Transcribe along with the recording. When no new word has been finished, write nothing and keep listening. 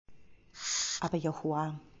Abba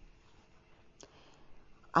Yahushua,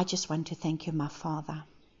 I just want to thank you, my Father,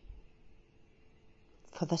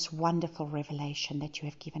 for this wonderful revelation that you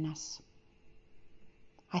have given us.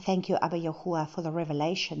 I thank you, Abba Yahushua, for the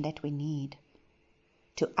revelation that we need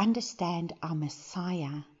to understand our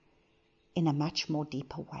Messiah in a much more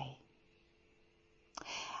deeper way.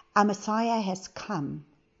 Our Messiah has come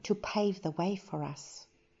to pave the way for us.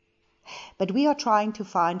 But we are trying to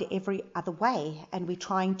find every other way, and we're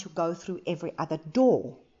trying to go through every other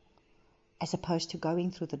door, as opposed to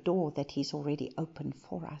going through the door that He's already opened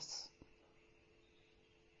for us.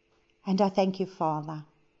 And I thank you, Father,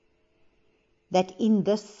 that in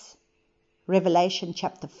this Revelation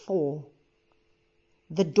chapter 4,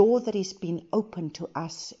 the door that has been opened to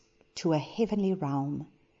us to a heavenly realm,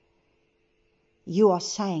 you are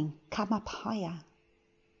saying, come up higher.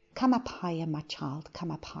 Come up higher, my child,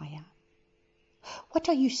 come up higher. What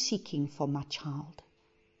are you seeking for, my child?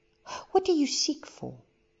 What do you seek for?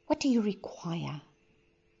 What do you require?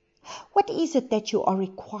 What is it that you are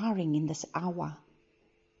requiring in this hour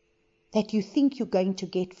that you think you're going to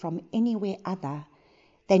get from anywhere other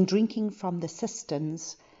than drinking from the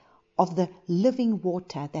cisterns of the living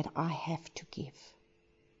water that I have to give?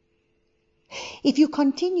 If you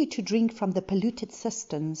continue to drink from the polluted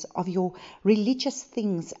cisterns of your religious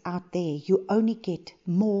things out there, you only get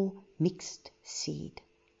more mixed seed.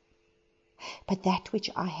 But that which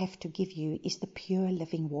I have to give you is the pure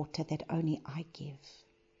living water that only I give.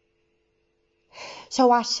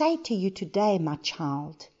 So I say to you today, my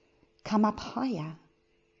child, come up higher.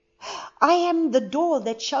 I am the door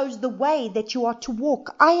that shows the way that you are to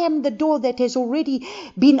walk. I am the door that has already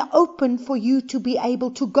been opened for you to be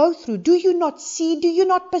able to go through. Do you not see? Do you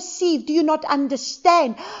not perceive? Do you not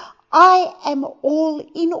understand? I am all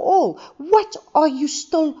in all. What are you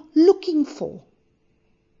still looking for?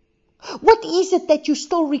 What is it that you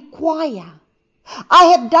still require?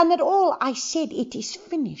 I have done it all. I said it is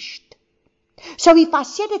finished. So if I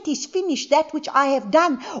said it is finished, that which I have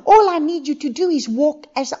done, all I need you to do is walk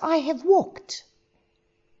as I have walked.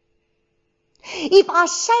 If I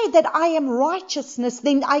say that I am righteousness,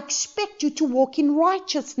 then I expect you to walk in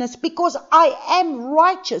righteousness because I am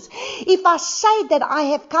righteous. If I say that I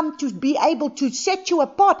have come to be able to set you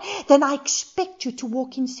apart, then I expect you to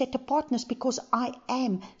walk in set apartness because I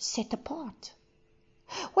am set apart.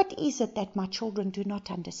 What is it that my children do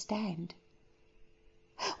not understand?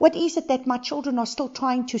 What is it that my children are still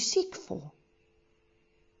trying to seek for?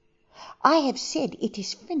 I have said it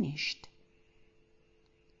is finished.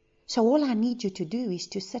 So all I need you to do is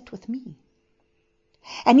to sit with me.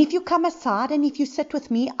 And if you come aside and if you sit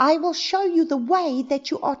with me, I will show you the way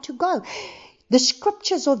that you are to go. The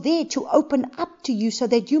scriptures are there to open up to you so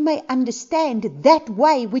that you may understand that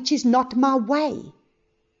way which is not my way.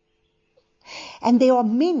 And there are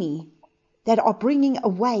many that are bringing a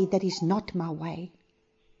way that is not my way.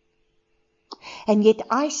 And yet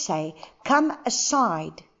I say, come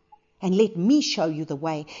aside and let me show you the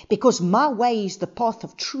way, because my way is the path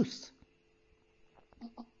of truth.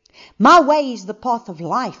 My way is the path of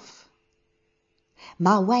life.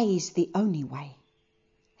 My way is the only way.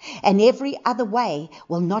 And every other way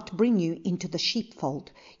will not bring you into the sheepfold.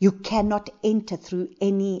 You cannot enter through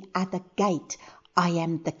any other gate. I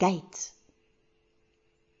am the gate.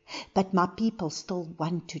 But my people still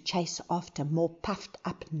want to chase after more puffed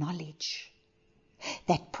up knowledge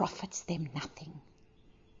that profits them nothing.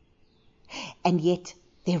 And yet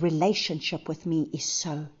their relationship with me is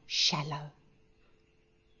so shallow.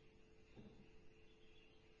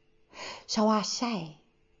 So I say,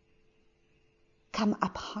 come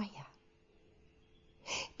up higher.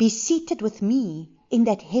 Be seated with me in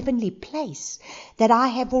that heavenly place that I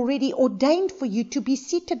have already ordained for you to be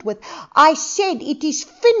seated with. I said it is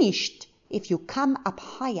finished. If you come up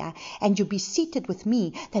higher and you be seated with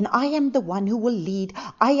me, then I am the one who will lead.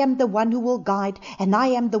 I am the one who will guide, and I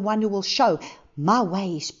am the one who will show. My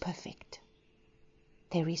way is perfect.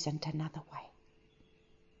 There isn't another way.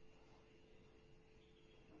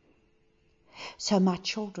 So my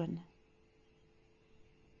children,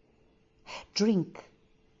 drink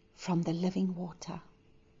from the living water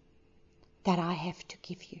that I have to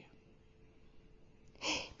give you.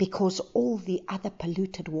 Because all the other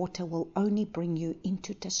polluted water will only bring you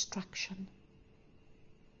into destruction.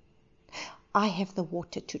 I have the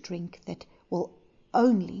water to drink that will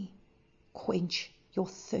only quench your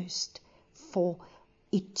thirst for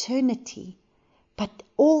eternity, but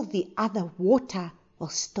all the other water will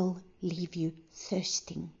still leave you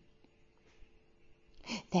thirsting.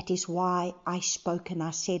 That is why I spoke and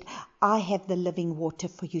I said, I have the living water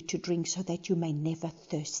for you to drink so that you may never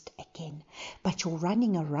thirst again. But you're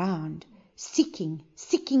running around seeking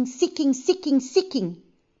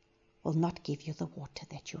will not give you the water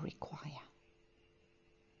that you require.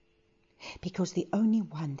 Because the only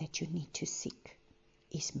one that you need to seek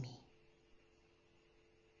is me.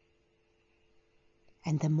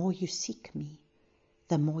 And the more you seek me,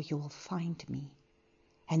 the more you will find me.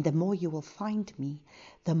 And the more you will find me,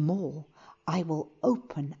 the more I will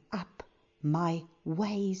open up my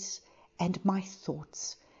ways and my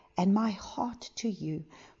thoughts and my heart to you,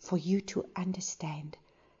 for you to understand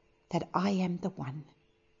that I am the one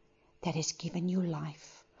that has given you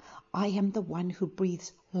life. I am the one who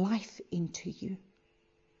breathes life into you.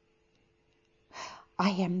 I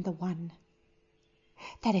am the one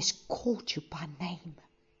that has called you by name.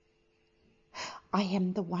 I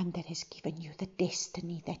am the one that has given you the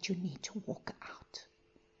destiny that you need to walk out.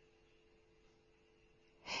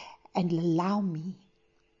 And allow me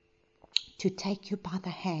to take you by the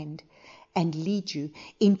hand and lead you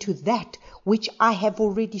into that which I have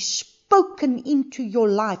already spoken into your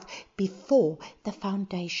life before the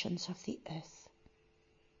foundations of the earth.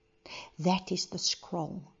 That is the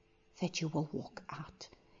scroll that you will walk out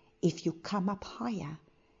if you come up higher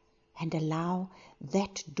and allow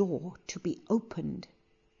that door to be opened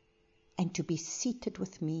and to be seated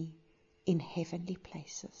with me in heavenly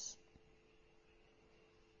places.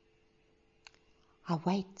 I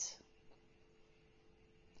wait.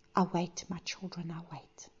 I wait, my children, I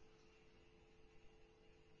wait.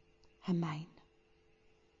 Amen.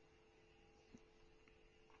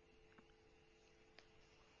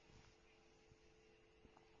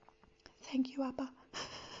 Thank you, Abba.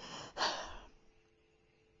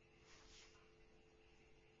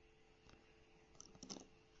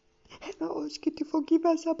 And I ask you to forgive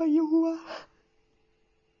us, Abba Yahuwah.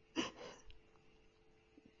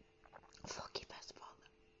 Forgive us,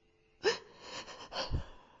 Father.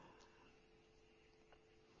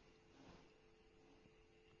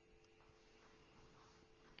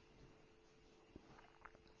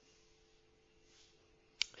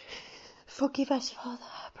 Forgive us, Father,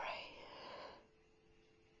 I pray.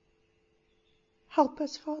 Help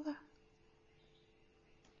us, Father.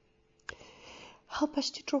 Help us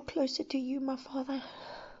to draw closer to you, my Father.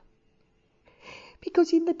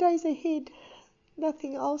 Because in the days ahead,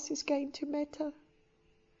 nothing else is going to matter.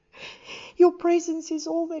 Your presence is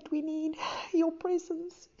all that we need. Your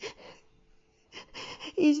presence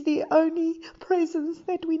is the only presence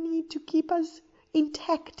that we need to keep us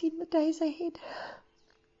intact in the days ahead.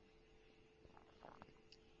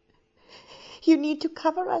 You need to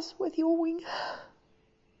cover us with your wing.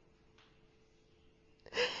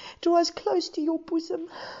 Draw us close to your bosom,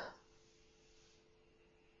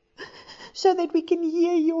 so that we can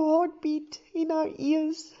hear your heartbeat in our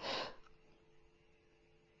ears.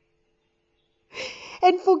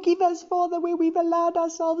 And forgive us, Father, where we've allowed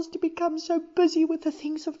ourselves to become so busy with the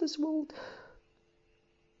things of this world.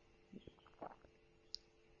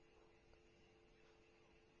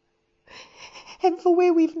 And for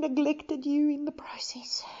where we've neglected you in the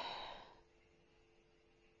process.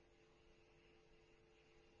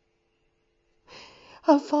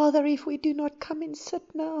 Oh, Father, if we do not come and sit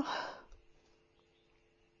now,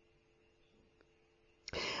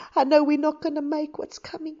 I know we're not going to make what's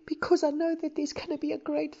coming, because I know that there's going to be a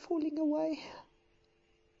great falling away.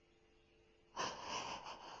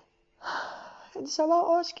 And so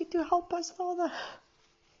I ask you to help us, Father.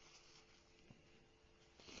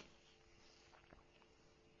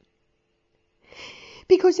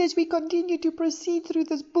 Because as we continue to proceed through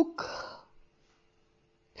this book,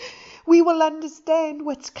 we will understand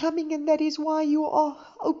what's coming, and that is why you are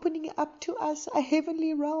opening up to us a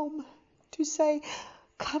heavenly realm to say,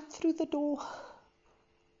 come through the door.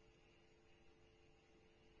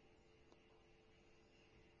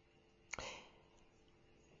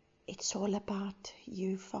 It's all about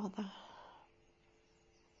you, Father.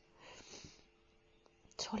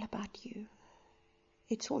 It's all about you.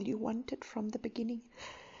 It's all you wanted from the beginning.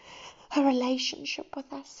 A relationship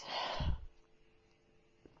with us.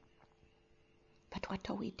 But what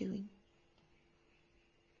are we doing?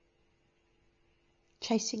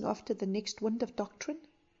 Chasing after the next wind of doctrine?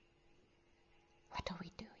 What are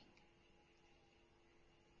we doing?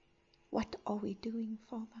 What are we doing,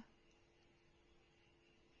 Father?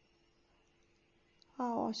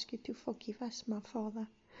 I ask you to forgive us, my Father.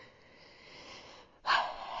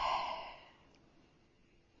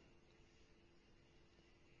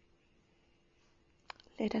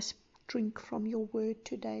 Let us drink from your word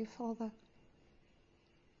today, Father.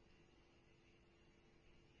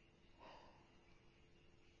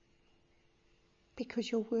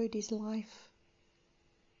 Because your word is life.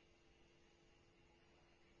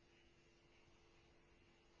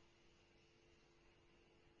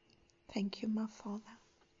 Thank you, my Father.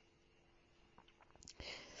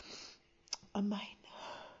 Amen.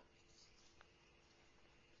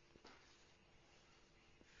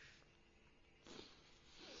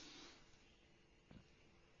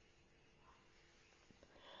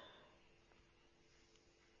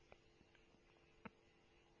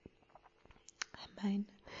 Amen.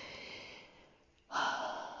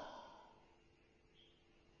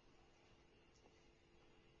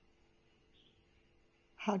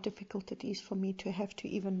 How difficult it is for me to have to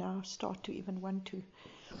even now start to even want to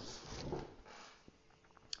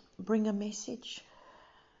bring a message.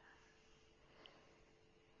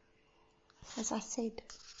 As I said,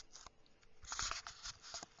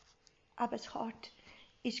 Abba's heart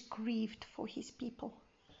is grieved for his people.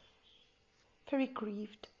 Very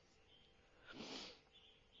grieved.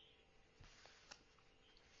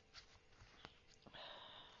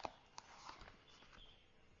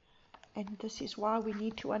 And this is why we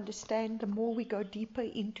need to understand, the more we go deeper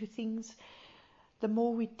into things, the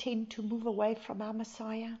more we tend to move away from our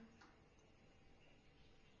Messiah.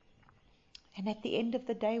 And at the end of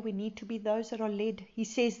the day, we need to be those that are led. He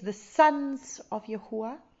says the sons of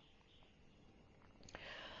Yahuwah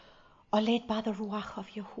are led by the Ruach of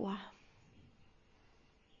Yahuwah.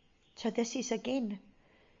 So this is again,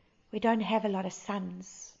 we don't have a lot of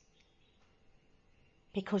sons,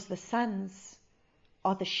 because the sons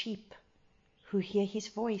are the sheep who hear his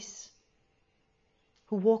voice,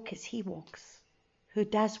 who walk as he walks, who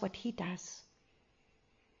does what he does.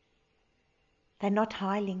 They're not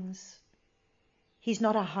hirelings. He's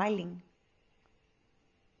not a hireling.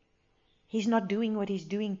 He's not doing what he's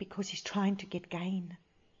doing because he's trying to get gain.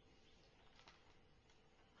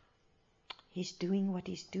 He's doing what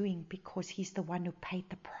he's doing because he's the one who paid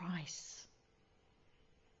the price.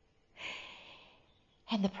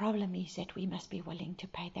 And the problem is that we must be willing to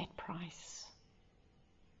pay that price.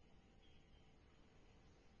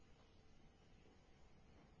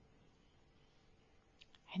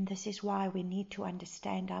 And this is why we need to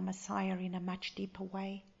understand our Messiah in a much deeper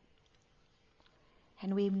way.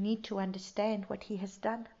 And we need to understand what he has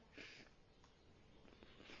done.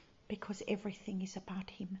 Because everything is about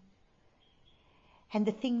him. And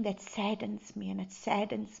the thing that saddens me, and it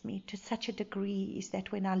saddens me to such a degree, is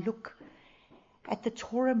that when I look at the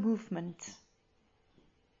Torah movement,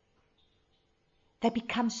 they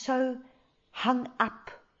become so hung up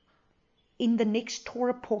in the next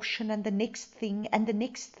Torah portion and the next thing and the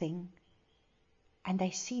next thing. And they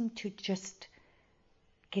seem to just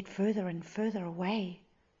get further and further away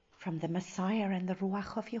from the Messiah and the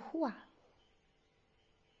Ruach of Yahuwah.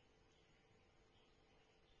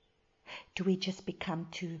 Do we just become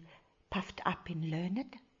too puffed up in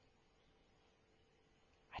learned?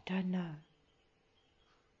 I don't know.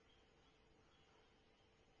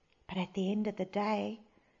 But at the end of the day,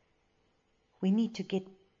 we need to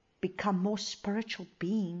become more spiritual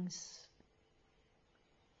beings.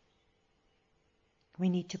 We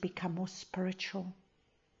need to become more spiritual.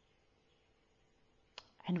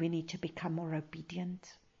 And we need to become more obedient.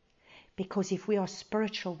 Because if we are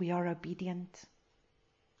spiritual, we are obedient.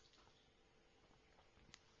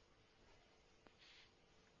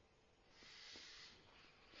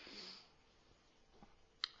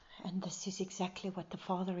 And this is exactly what the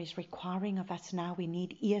Father is requiring of us now. We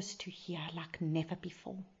need ears to hear like never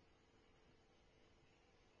before.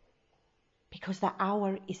 Because the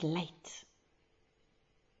hour is late.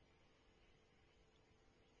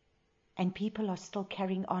 And people are still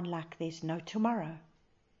carrying on like there's no tomorrow.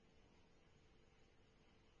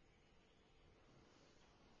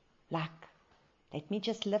 Like, let me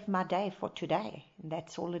just live my day for today. And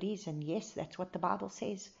that's all it is. And yes, that's what the Bible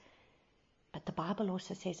says. But the Bible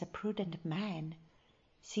also says a prudent man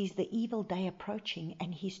sees the evil day approaching,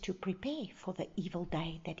 and he's to prepare for the evil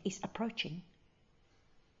day that is approaching.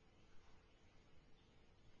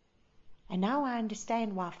 And now I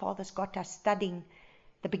understand why Father's got us studying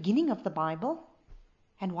the beginning of the Bible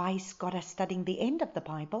and why he's got us studying the end of the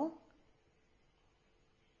Bible.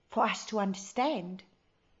 For us to understand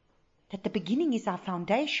that the beginning is our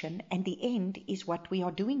foundation and the end is what we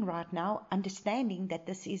are doing right now, understanding that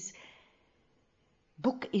this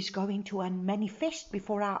book is going to manifest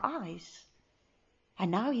before our eyes.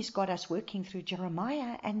 And now he's got us working through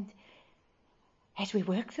Jeremiah, and as we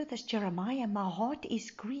work through this Jeremiah, my heart is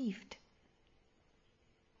grieved.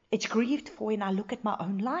 It's grieved for when I look at my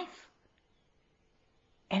own life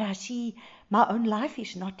and I see my own life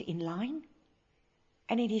is not in line,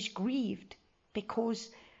 and it is grieved because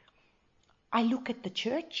I look at the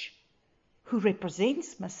church who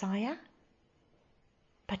represents Messiah,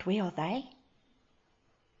 but where are they?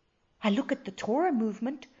 I look at the Torah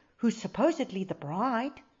movement, who's supposedly the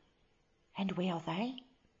bride, And where are they?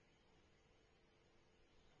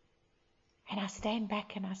 And I stand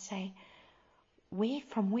back and I say,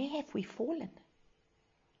 from where have we fallen?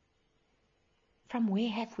 From where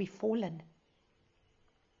have we fallen?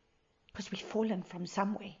 Because we've fallen from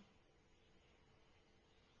somewhere.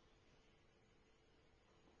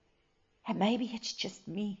 And maybe it's just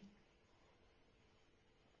me.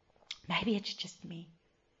 Maybe it's just me.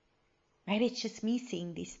 Maybe it's just me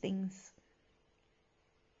seeing these things.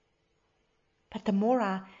 But the more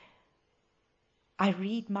I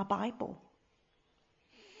read my Bible,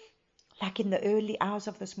 like in the early hours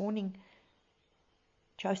of this morning,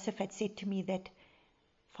 Joseph had said to me that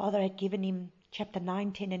Father had given him chapter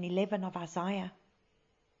 9, 10 and 11 of Isaiah.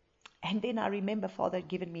 And then I remember Father had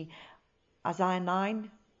given me Isaiah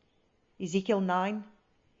 9, Ezekiel 9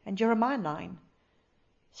 and Jeremiah 9.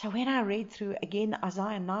 So when I read through again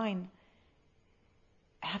Isaiah 9,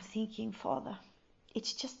 I'm thinking, Father,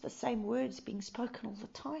 it's just the same words being spoken all the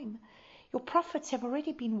time. Your prophets have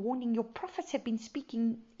already been warning. Your prophets have been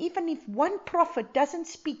speaking. Even if one prophet doesn't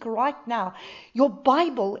speak right now, your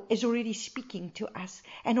Bible is already speaking to us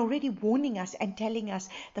and already warning us and telling us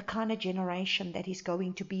the kind of generation that is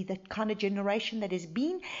going to be, the kind of generation that has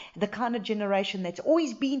been, the kind of generation that's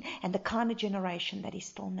always been, and the kind of generation that is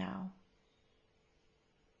still now.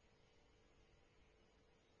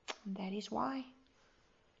 And that is why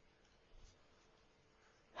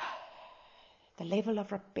the level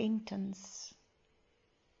of repentance,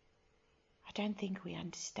 I don't think we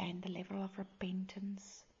understand the level of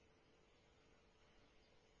repentance.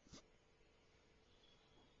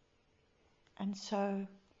 And so,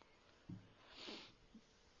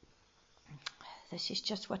 this is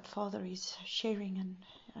just what Father is sharing,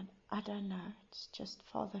 and I don't know, it's just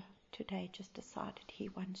Father today just decided he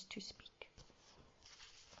wants to speak.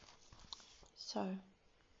 So,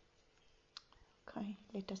 okay,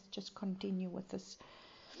 let us just continue with this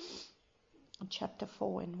chapter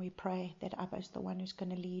 4, and we pray that Abba is the one who's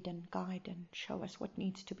going to lead and guide and show us what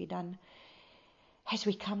needs to be done as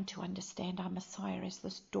we come to understand our Messiah as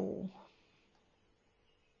this door.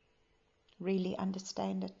 Really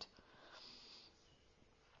understand it.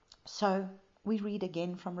 So we read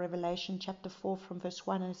again from Revelation chapter 4 from verse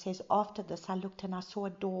 1, and it says, "After this I looked and I saw a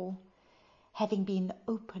door having been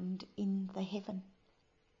opened in the heaven.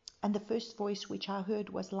 And the first voice which I heard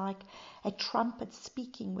was like a trumpet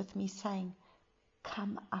speaking with me, saying,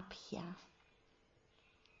 'Come up here.'"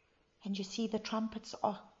 And you see the trumpets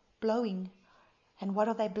are blowing. And what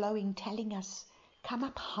are they blowing? Telling us, come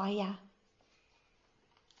up higher.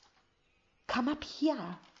 Come up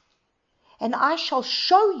here. And I shall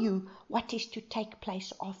show you what is to take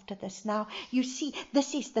place after this. Now, you see,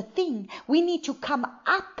 this is the thing. We need to come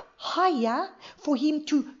up higher for him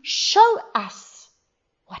to show us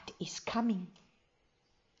what is coming.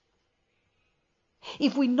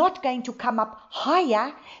 If we're not going to come up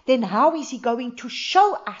higher, then how is he going to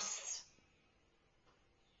show us?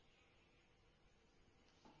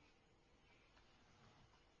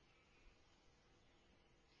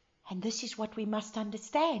 And this is what we must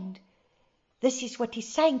understand. This is what he's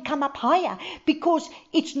saying, come up higher, because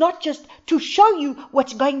it's not just to show you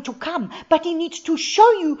what's going to come, but he needs to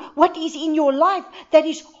show you what is in your life that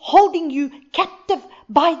is holding you captive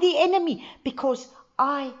by the enemy, because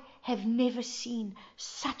I have never seen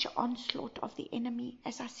such an onslaught of the enemy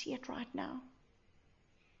as I see it right now.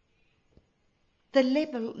 The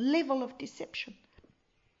level of deception,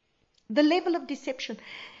 the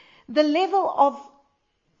level of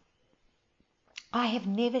I have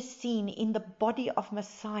never seen in the body of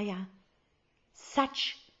Messiah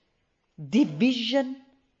such division,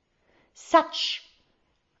 such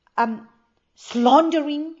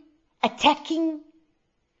slandering, attacking,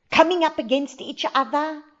 coming up against each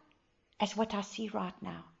other as what I see right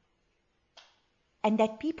now. And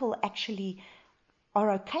that people actually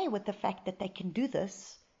are okay with the fact that they can do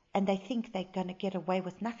this and they think they're going to get away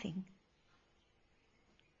with nothing.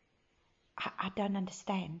 I don't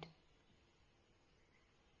understand.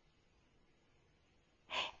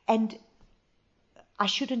 And I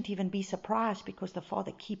shouldn't even be surprised, because the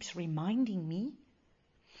Father keeps reminding me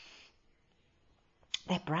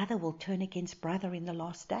that brother will turn against brother in the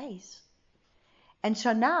last days. And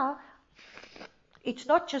so now, it's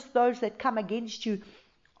not just those that come against you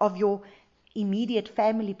of your immediate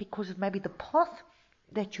family because of maybe the path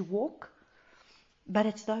that you walk, but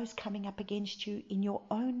it's those coming up against you in your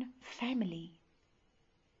own family,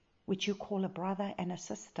 which you call a brother and a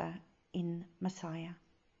sister in Messiah.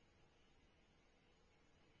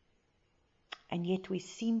 And yet we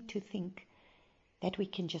seem to think that we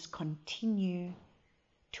can just continue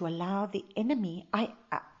to allow the enemy.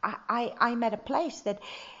 I'm at a place that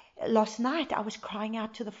last night I was crying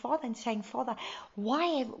out to the Father and saying, Father,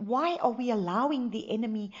 why are we allowing the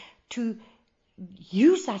enemy to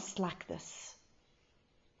use us like this?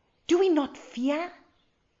 Do we not fear?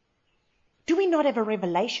 Do we not have a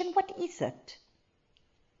revelation? What is it?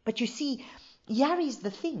 But you see, here is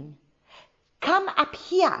the thing. Come up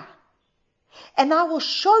here, and I will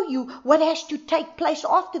show you what has to take place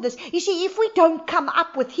after this. You see, if we don't come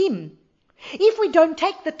up with him, if we don't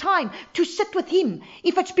take the time to sit with him,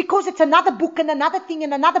 if it's because it's another book and another thing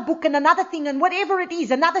and another book and another thing and whatever it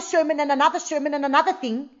is, another sermon and another sermon and another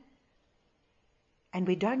thing, and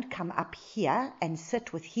we don't come up here and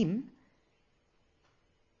sit with him,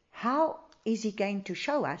 how is he going to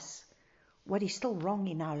show us what is still wrong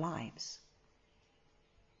in our lives?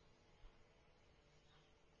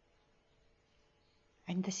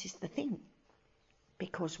 And this is the thing,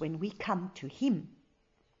 because when we come to him,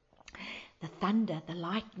 the thunder, the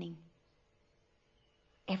lightning,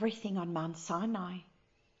 everything on Mount Sinai,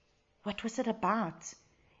 what was it about?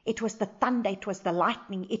 It was the thunder, it was the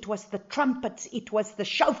lightning, it was the trumpets, it was the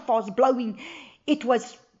shofars blowing, it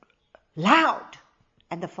was loud.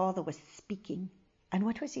 And the Father was speaking. And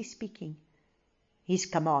what was he speaking? His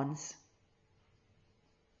commands.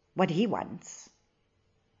 What he wants.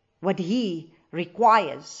 What he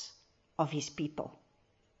requires of his people.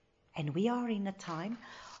 And we are in a time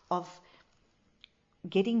of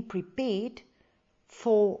getting prepared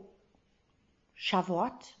for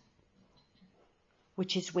Shavuot,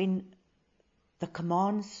 which is when the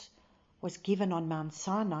commands was given on Mount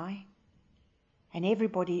Sinai, and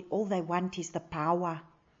everybody, all they want is the power.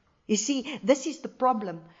 You see, this is the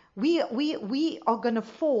problem. We are going to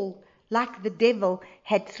fall like the devil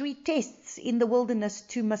had 3 tests in the wilderness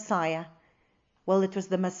to Messiah. Well, it was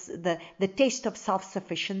the test of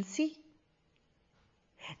self-sufficiency,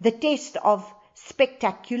 the test of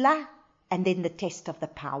spectacular, and then the test of the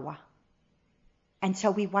power. And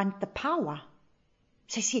so we want the power.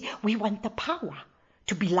 So see, we want the power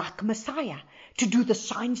to be like Messiah, to do the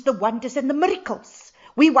signs, the wonders, and the miracles.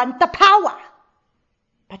 We want the power.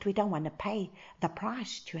 But we don't want to pay the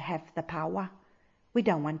price to have the power. We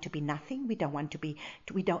don't want to be nothing. We don't want to be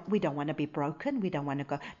broken. We don't want to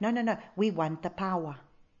go. No. We want the power.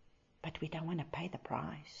 But we don't want to pay the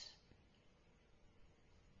price.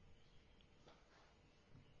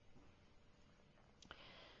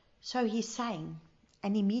 So he's saying,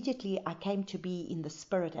 and immediately I came to be in the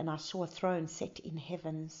Spirit, and I saw a throne set in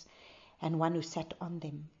heavens, and one who sat on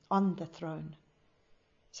them, on the throne.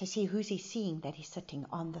 So see, who's he seeing that he's sitting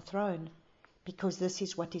on the throne? Because this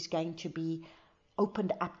is what is going to be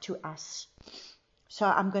opened up to us. So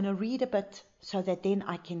I'm going to read a bit so that then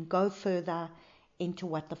I can go further into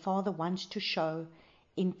what the Father wants to show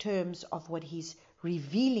in terms of what he's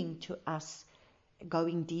revealing to us,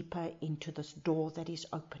 going deeper into this door that is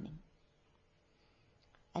opening.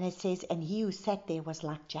 And it says, and he who sat there was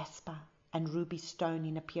like jasper and ruby stone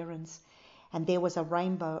in appearance, and there was a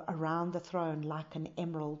rainbow around the throne like an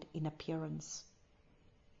emerald in appearance.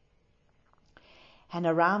 And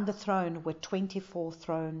around the throne were 24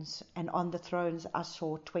 thrones, and on the thrones I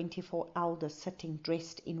saw 24 elders sitting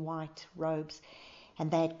dressed in white robes, and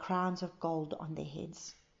they had crowns of gold on their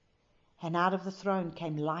heads. And out of the throne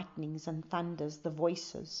came lightnings and thunders, the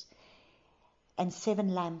voices, and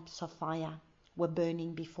 7 lamps of fire were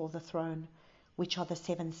burning before the throne, which are the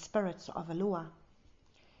 7 spirits of Yahushua.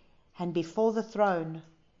 And before the throne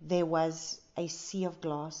there was a sea of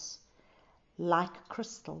glass, like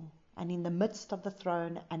crystal, and in the midst of the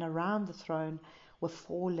throne and around the throne were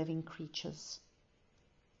 4 living creatures,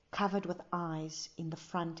 covered with eyes in the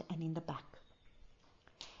front and in the back.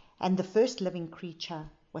 And the first living creature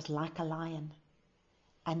was like a lion,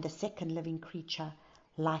 and the second living creature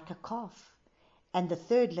like a calf, and the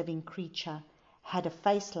third living creature had a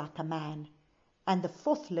face like a man, and the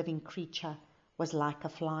 4th living creature was like a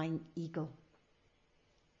flying eagle.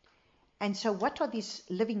 And so what are these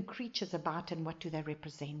living creatures about, and what do they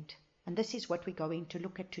represent? And this is what we're going to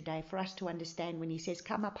look at today, for us to understand when he says,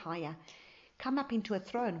 come up higher, come up into a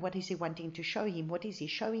throne. What is he wanting to show him? What is he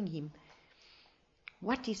showing him?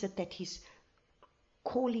 What is it that he's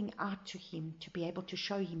calling out to him to be able to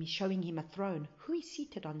show him? He's showing him a throne. Who is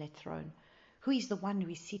seated on that throne? Who is the one who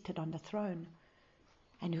is seated on the throne?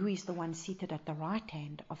 And who is the one seated at the right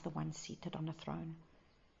hand of the one seated on the throne?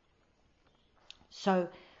 So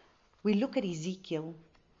we look at Ezekiel.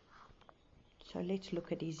 So let's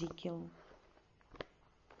look at Ezekiel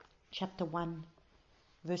chapter 1,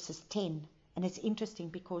 verses 10. And it's interesting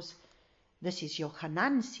because this is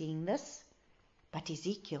Yohanan seeing this, but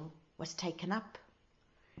Ezekiel was taken up.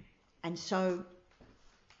 And so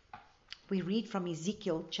We read from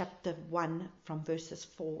Ezekiel chapter 1 from verses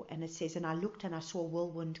 4, and it says, "And I looked and I saw a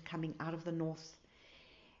whirlwind coming out of the north,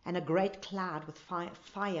 and a great cloud with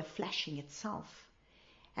fire flashing itself.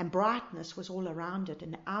 And brightness was all around it,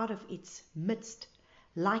 and out of its midst,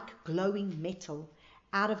 like glowing metal,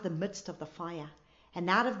 out of the midst of the fire. And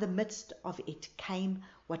out of the midst of it came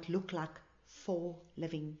what looked like 4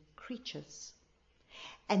 living creatures.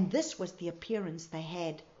 And this was the appearance they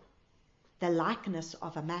had, the likeness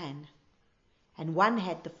of a man. And one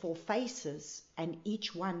had the 4 faces, and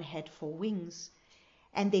each one had 4 wings,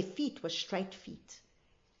 and their feet were straight feet.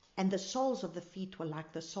 And the soles of the feet were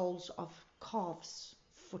like the soles of calves'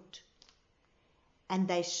 foot. And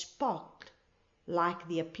they sparkled like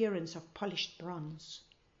the appearance of polished bronze.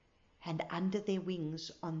 And under their wings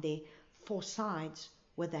on their 4 sides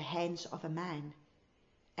were the hands of a man.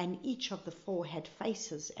 And each of the 4 had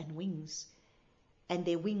faces and wings, and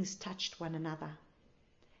their wings touched one another.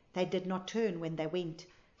 They did not turn when they went,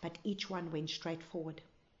 but each one went straight forward.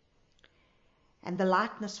 And the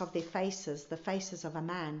likeness of their faces, the faces of a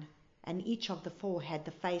man, and each of the 4 had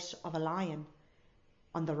the face of a lion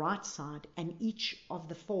on the right side, and each of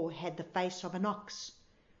the 4 had the face of an ox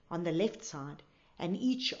on the left side, and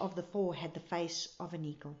each of the 4 had the face of an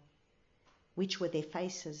eagle. Which were their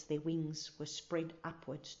faces, their wings were spread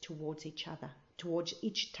upwards towards each other, towards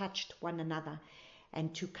each touched one another,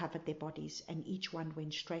 and 2 covered their bodies, and each one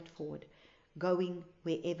went straight forward, going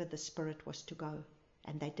wherever the Spirit was to go,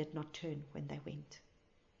 and they did not turn when they went.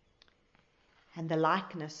 And the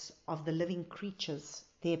likeness of the living creatures,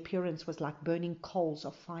 their appearance was like burning coals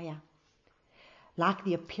of fire, like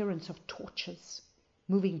the appearance of torches,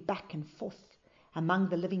 moving back and forth among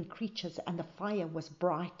the living creatures, and the fire was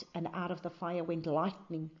bright, and out of the fire went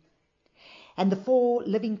lightning. And the 4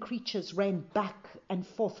 living creatures ran back and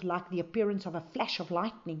forth like the appearance of a flash of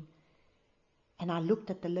lightning. And I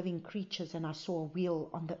looked at the living creatures, and I saw a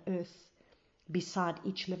wheel on the earth beside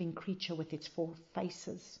each living creature with its 4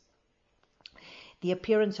 faces. The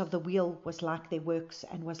appearance of the wheel was like their works,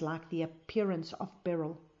 and was like the appearance of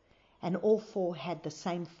beryl, and all 4 had the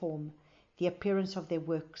same form. The appearance of their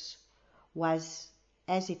works was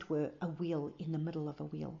as it were a wheel in the middle of a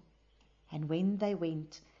wheel. And when they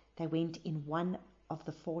went in one of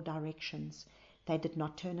the 4 directions. They did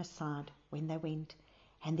not turn aside when they went,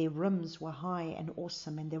 and their rims were high and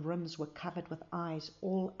awesome, and their rims were covered with eyes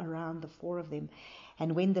all around the 4 of them.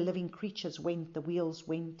 And when the living creatures went, the wheels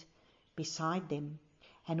went beside them.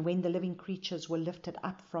 And when the living creatures were lifted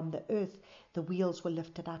up from the earth, the wheels were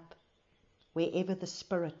lifted up. Wherever the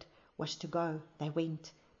Spirit was to go, they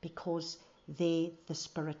went, because there the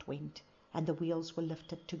Spirit went, and the wheels were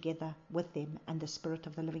lifted together with them, and the spirit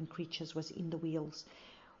of the living creatures was in the wheels.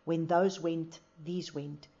 When those went, these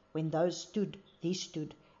went. When those stood, these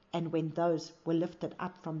stood. And when those were lifted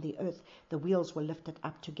up from the earth, the wheels were lifted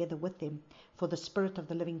up together with them. For the spirit of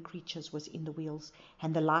the living creatures was in the wheels,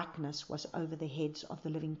 and the likeness was over the heads of the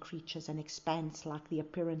living creatures, an expanse like the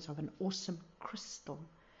appearance of an awesome crystal,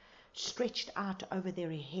 stretched out over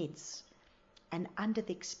their heads. And under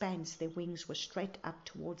the expanse their wings were straight up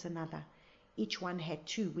towards another. Each one had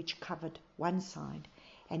 2 which covered one side,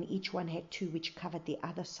 and each one had 2 which covered the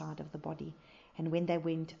other side of the body. And when they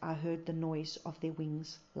went, I heard the noise of their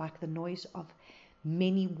wings, like the noise of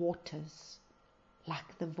many waters,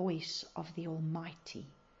 like the voice of the Almighty,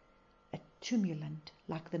 a tumulant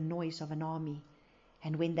like the noise of an army.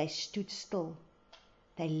 And when they stood still,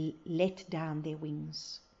 they let down their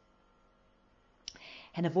wings.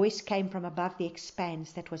 And a voice came from above the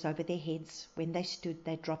expanse that was over their heads. When they stood,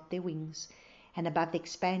 they dropped their wings, and above the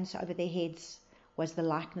expanse over their heads was the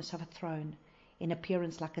likeness of a throne, in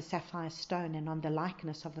appearance like a sapphire stone, and on the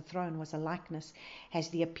likeness of the throne was a likeness as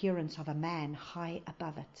the appearance of a man high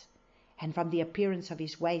above it. And from the appearance of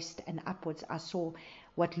his waist and upwards I saw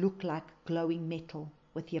what looked like glowing metal,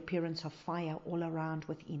 with the appearance of fire all around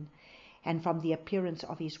within. And from the appearance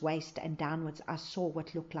of his waist and downwards I saw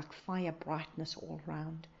what looked like fire brightness all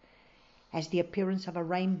round, as the appearance of a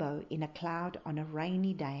rainbow in a cloud on a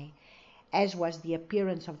rainy day, as was the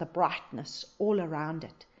appearance of the brightness all around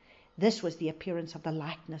it. This was the appearance of the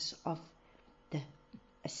likeness of the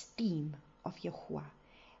esteem of Yahuwah.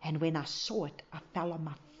 And when I saw it, I fell on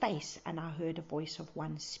my face, and I heard a voice of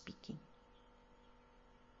one speaking.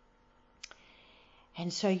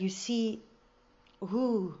 And so you see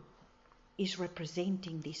who is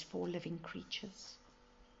representing these 4 living creatures.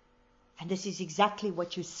 And this is exactly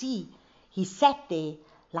what you see. He sat there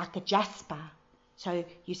like a jasper, So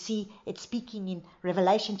you see, it's speaking in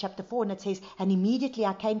Revelation chapter 4, and it says, and immediately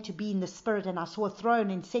I came to be in the Spirit, and I saw a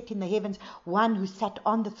throne, and set in the heavens one who sat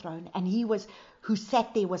on the throne. And he who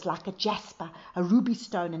sat there was like a jasper, a ruby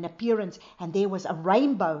stone in appearance, and there was a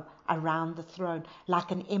rainbow around the throne,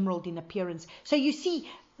 like an emerald in appearance. So you see,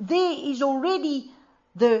 there is already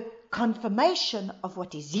the confirmation of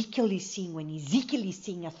what Ezekiel is seeing when Ezekiel is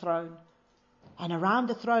seeing a throne. And around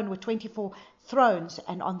the throne were 24 thrones,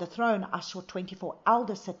 and on the throne I saw 24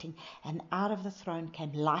 elders sitting, and out of the throne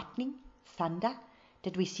came lightning, thunder.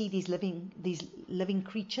 Did we see these living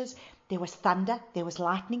creatures? There was thunder, there was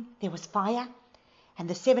lightning, there was fire. And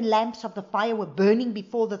the 7 lamps of the fire were burning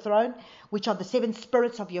before the throne, which are the 7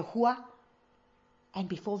 spirits of Yahuwah. And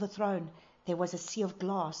before the throne there was a sea of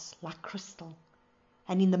glass like crystal.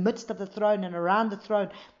 And in the midst of the throne and around the throne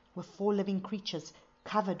were 4 living creatures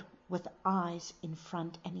covered with eyes in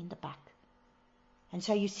front and in the back. And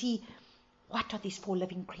so you see, what are these 4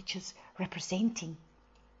 living creatures representing?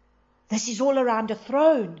 This is all around a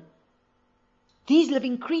throne. These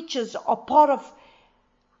living creatures are part of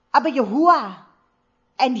Abba Yahuwah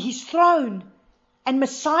and his throne and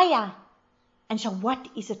Messiah. And so what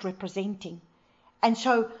is it representing? And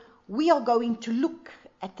so we are going to look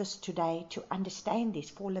at this today to understand these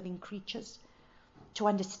 4 living creatures, to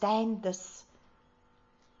understand this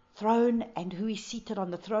throne and who is seated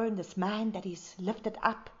on the throne, this man that is lifted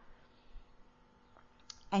up.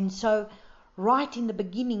 And so right in the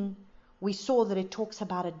beginning we saw that it talks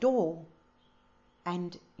about a door,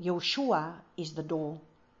 and Yahushua is the door,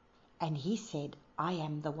 and he said, I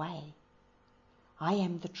am the way, I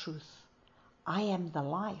am the truth, I am the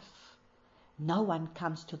life. No one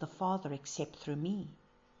comes to the Father except through me.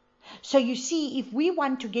 So you see, if we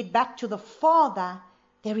want to get back to the Father,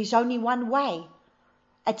 there is only one way.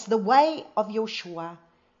 It's the way of Yahushua.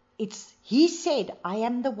 He said, I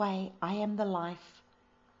am the way, I am the life.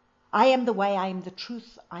 I am the way, I am the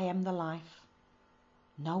truth, I am the life.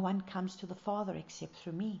 No one comes to the Father except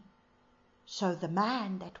through me. So the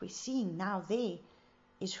man that we're seeing now there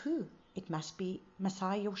is who? It must be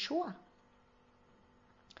Messiah Yahushua.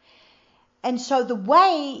 And so the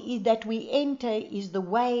way that we enter is the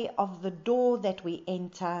way of the door that we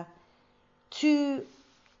enter to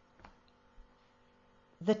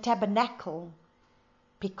the tabernacle,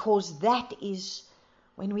 because that is,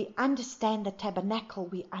 when we understand the tabernacle,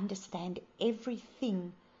 we understand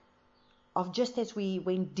everything of, just as we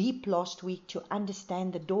went deep last week to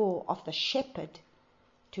understand the door of the shepherd,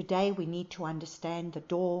 today we need to understand the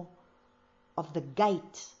door of the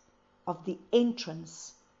gate, of the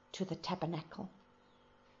entrance to the tabernacle.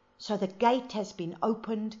 So the gate has been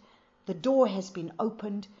opened, the door has been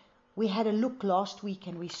opened. We had a look last week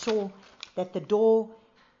and we saw that the door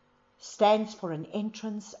stands for an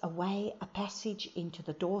entrance, a way, a passage into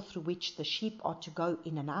the door through which the sheep are to go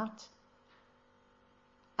in and out.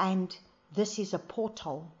 And this is a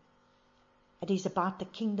portal. It is about the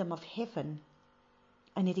kingdom of heaven,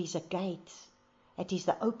 and it is a gate. It is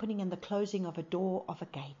the opening and the closing of a door of a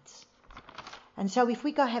gate. And so if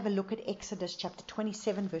we go have a look at Exodus chapter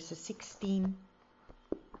 27 verses 16,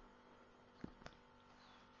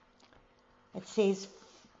 it says,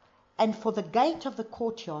 and for the gate of the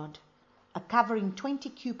courtyard, a covering 20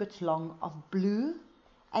 cubits long of blue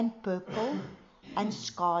and purple and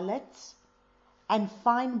scarlet and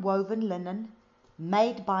fine woven linen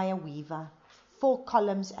made by a weaver, 4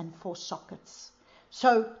 columns and 4 sockets.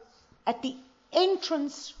 So at the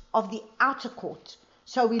entrance of the outer court,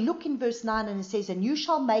 so we look in verse 9 and it says, and you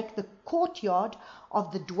shall make the courtyard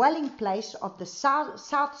of the dwelling place of the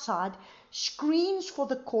south side screens for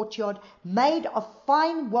the courtyard made of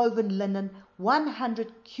fine woven linen, 100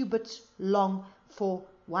 cubits long for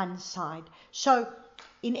one side. So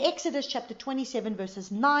in Exodus chapter 27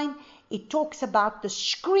 verses 9, it talks about the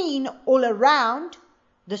screen all around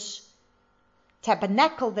this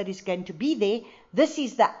tabernacle that is going to be there. This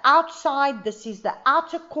is the outside, this is the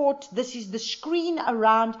outer court, this is the screen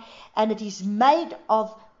around, and it is made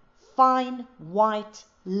of fine white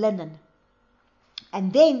linen.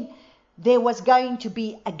 And then there was going to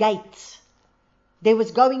be a gate. There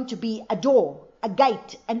was going to be a door, a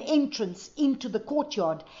gate, an entrance into the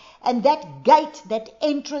courtyard. And that gate, that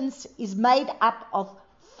entrance is made up of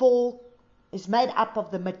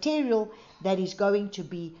the material that is going to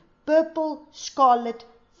be purple, scarlet,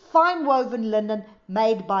 fine woven linen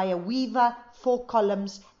made by a weaver, 4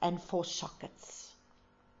 columns and 4 sockets.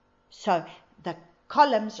 So the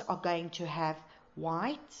columns are going to have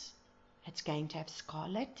white, it's going to have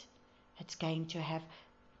scarlet, it's going to have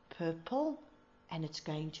purple, and it's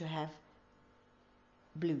going to have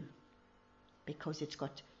blue, because it's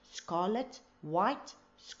got scarlet, white,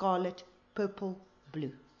 scarlet, purple,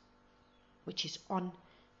 blue, which is on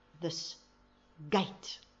this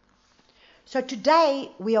gate. So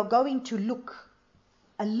today we are going to look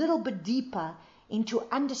a little bit deeper into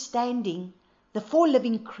understanding the 4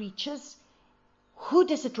 living creatures. Who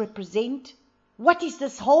does it represent? What is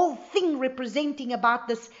this whole thing representing about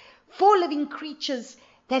this 4 living creatures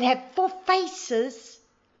that have 4 faces?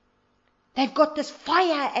 They've got this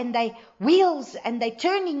fire and they wheels and they're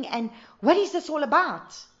turning, and what is this all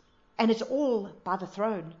about? And it's all by the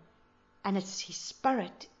throne, and it's His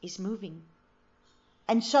Spirit is moving.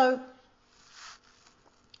 And so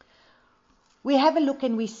we have a look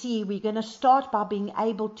and we see, we're going to start by being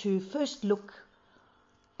able to first look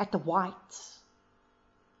at the whites.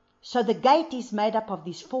 So the gate is made up of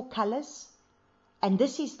these 4 colors, and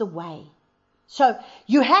this is the way. So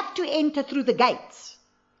you have to enter through the gates.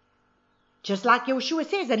 Just like Yahushua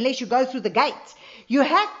says, unless you go through the gates. You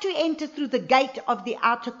have to enter through the gate of the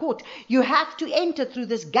outer court. You have to enter through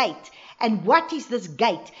this gate. And what is this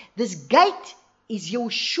gate? This gate is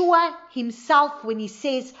Yahushua Himself when He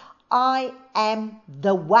says, I am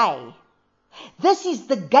the way. This is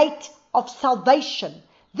the gate of salvation.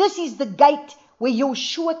 This is the gate where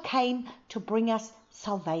Yahushua came to bring us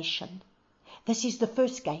salvation. This is the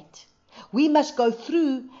first gate. We must go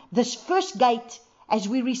through this first gate as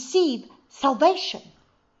we receive salvation,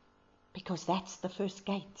 because that's the first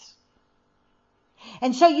gate.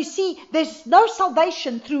 And so you see, there's no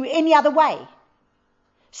salvation through any other way.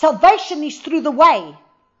 Salvation is through the way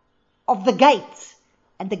of the gate,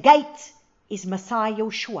 and the gate is Messiah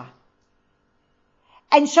Yahushua.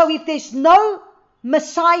 And so if there's no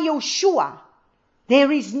Messiah Yahushua, there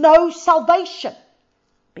is no salvation,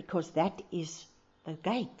 because that is the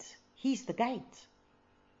gate. He's the gate.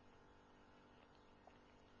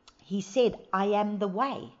 He said, I am the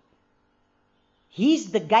way.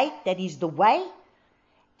 He's the gate that is the way,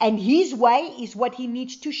 and His way is what He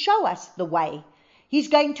needs to show us the way. He's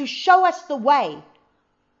going to show us the way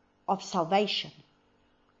of salvation.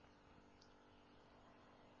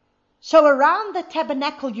 So around the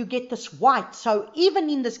tabernacle you get this white. So even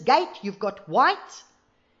in this gate you've got white,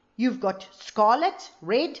 you've got scarlet,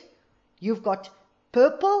 red, you've got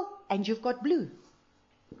purple, and you've got blue.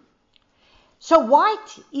 So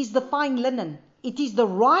white is the fine linen. It is the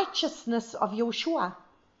righteousness of Yahushua.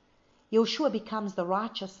 Yahushua becomes the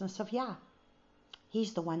righteousness of Yah.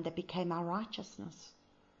 He's the one that became our righteousness.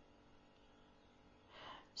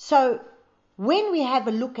 So when we have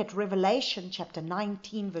a look at Revelation chapter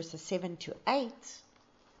 19 verses 7 to 8.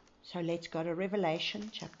 So let's go to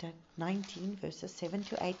Revelation chapter 19 verses 7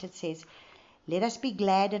 to 8. It says, let us be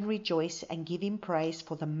glad and rejoice and give Him praise,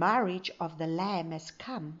 for the marriage of the Lamb has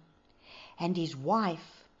come, and His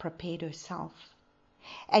wife prepared herself.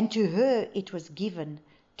 And to her it was given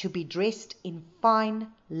to be dressed in fine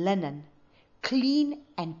linen, clean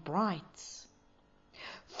and bright.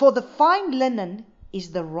 For the fine linen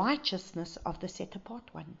is the righteousness of the set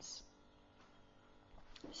apart ones.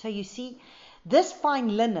 So you see, this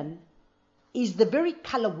fine linen is the very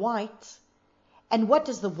color white. And what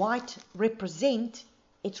does the white represent?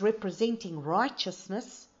 It's representing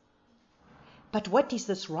righteousness. But what is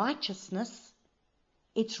this righteousness?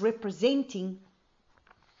 It's representing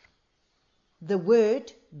the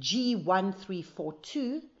word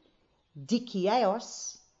G1342,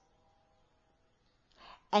 dikaios,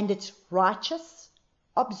 and it's righteous,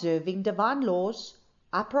 observing divine laws,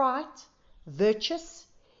 upright, virtuous,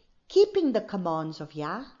 keeping the commands of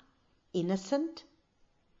Yah, innocent,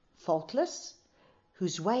 faultless,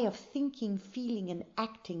 whose way of thinking, feeling, and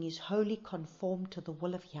acting is wholly conformed to the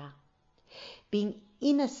will of Yah, being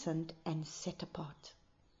innocent and set apart.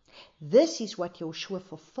 This is what Yahushua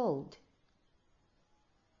fulfilled.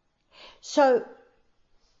 So,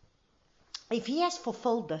 if He has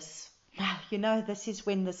fulfilled this, this is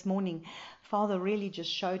when this morning Father really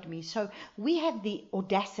just showed me. So, we have the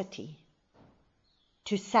audacity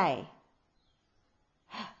to say,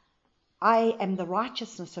 I am the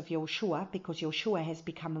righteousness of Yahushua, because Yahushua has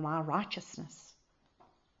become my righteousness.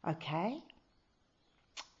 Okay?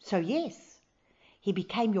 So yes, He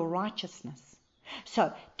became your righteousness.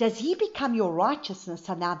 So does He become your righteousness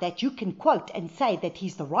so now that you can quote and say that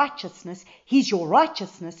He's the righteousness, He's your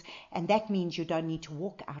righteousness, and that means you don't need to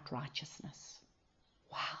walk out righteousness?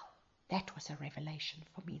 Wow, that was a revelation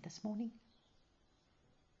for me this morning.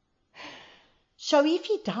 So if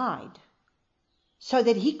He died so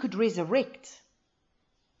that He could resurrect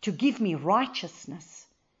to give me righteousness,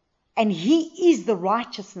 and He is the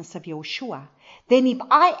righteousness of Yahushua, then if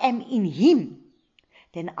I am in Him,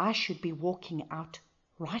 then I should be walking out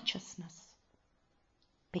righteousness,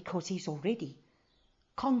 because He's already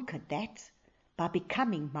conquered that by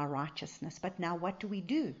becoming my righteousness. But now what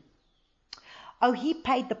do? Oh, he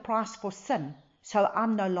paid the price for sin, so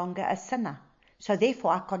I'm no longer a sinner. So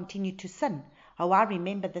therefore I continue to sin. Oh, I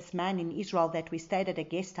remember this man in Israel that we stayed at a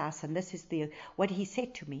guest house, and this is what he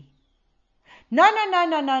said to me. No.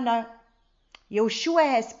 Yahushua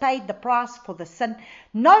has paid the price for the sin.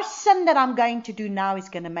 No sin that I'm going to do now is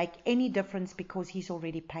going to make any difference because he's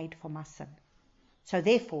already paid for my sin. So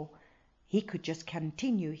therefore, he could just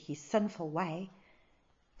continue his sinful way.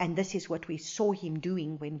 And this is what we saw him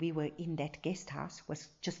doing when we were in that guest house, was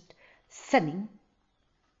just sinning.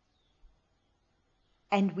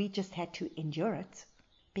 And we just had to endure it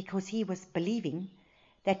because he was believing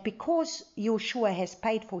that because Yahushua has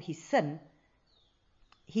paid for his sin,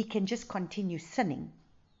 he can just continue sinning.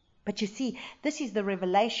 But you see, this is the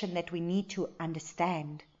revelation that we need to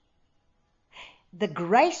understand. The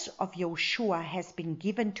grace of Yahushua has been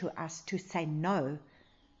given to us to say no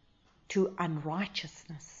to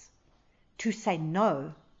unrighteousness, to say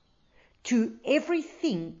no to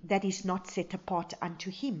everything that is not set apart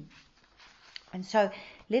unto him. And so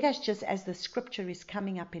let us just, as the scripture is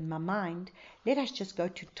coming up in my mind, let us just go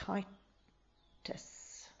to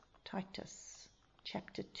Titus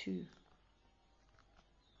chapter 2.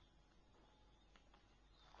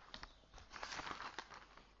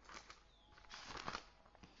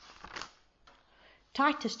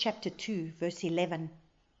 Titus chapter 2, verse 11.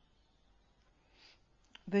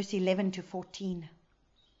 Verse 11 to 14.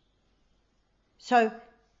 So,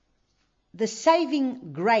 the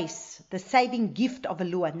saving grace, the saving gift of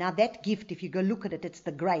Yahushua. Now that gift, if you go look at it, it's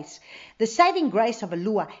the grace. The saving grace of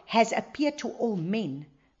Yahushua has appeared to all men.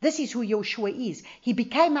 This is who Yahushua is. He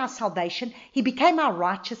became our salvation. He became our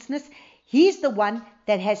righteousness. He's the one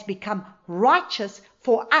that has become righteous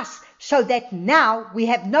for us, so that now we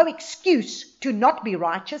have no excuse to not be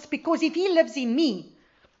righteous, because if he lives in me,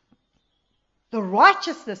 the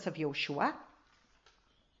righteousness of Yahushua,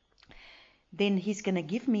 then he's going to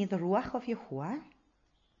give me the Ruach of Yahuwah,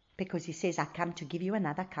 because he says, I come to give you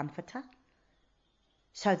another comforter,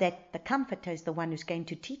 so that the comforter is the one who's going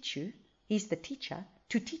to teach you. He's the teacher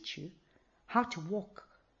to teach you how to walk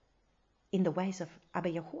in the ways of Abba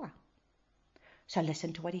Yahuwah. So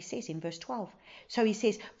listen to what he says in verse 12. So he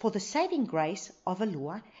says, for the saving grace of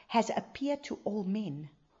Yahuwah has appeared to all men,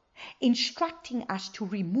 instructing us to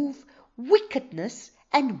remove wickedness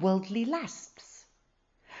and worldly lusts.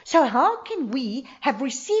 So how can we have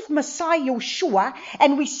received Messiah Yahushua,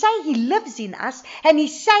 and we say he lives in us, and we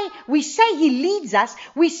say he leads us,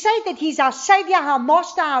 we say that he's our Savior, our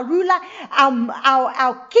Master, our Ruler,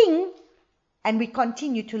 our King, and we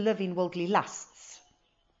continue to live in worldly lusts,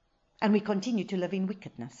 and we continue to live in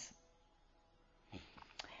wickedness,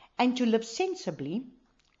 and to live sensibly,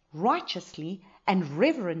 righteously, and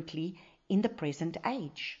reverently in the present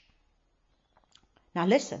age. Now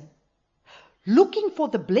listen. Looking for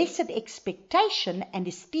the blessed expectation and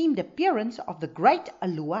esteemed appearance of the great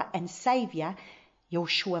Yahuwah and Savior,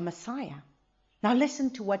 Yahushua Messiah. Now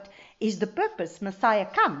listen to what is the purpose Messiah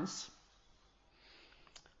comes.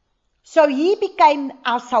 So he became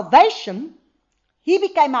our salvation. He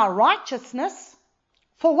became our righteousness.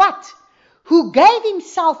 For what? Who gave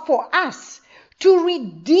himself for us to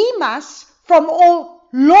redeem us from all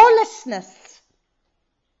lawlessness.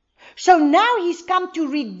 So now he's come to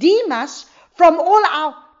redeem us from all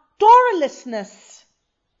our Torahlessness.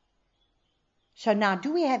 So now,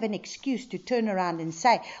 do we have an excuse to turn around and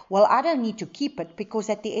say, well, I don't need to keep it because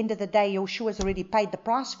at the end of the day, Yahushua has already paid the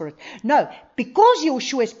price for it? No, because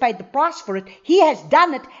Yahushua has paid the price for it, he has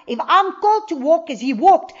done it. If I'm called to walk as he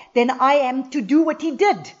walked, then I am to do what he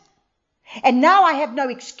did. And now I have no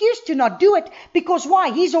excuse to not do it, because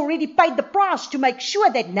why? He's already paid the price to make sure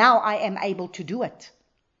that now I am able to do it.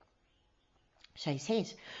 So he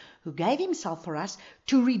says, who gave himself for us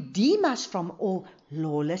to redeem us from all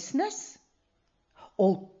lawlessness,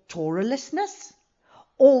 all Torahlessness,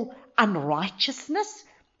 all unrighteousness,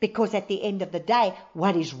 because at the end of the day,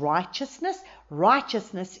 what is righteousness?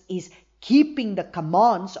 Righteousness is keeping the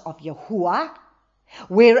commands of Yahuwah,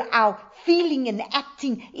 where our feeling and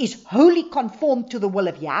acting is wholly conformed to the will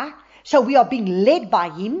of Yah. So we are being led by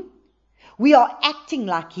him. We are acting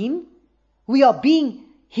like him. We are being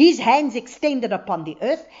his hands extended upon the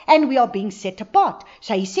earth, and we are being set apart.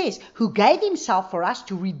 So he says, who gave himself for us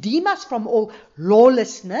to redeem us from all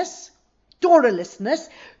lawlessness, Torahlessness,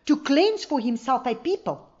 to cleanse for himself a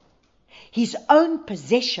people, his own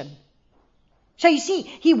possession. So you see,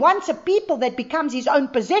 he wants a people that becomes his own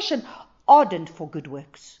possession, ardent for good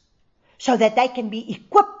works, so that they can be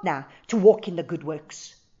equipped now to walk in the good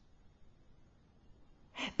works.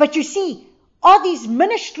 But you see, are these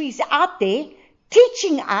ministries out there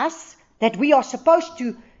teaching us that we are supposed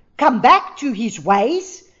to come back to his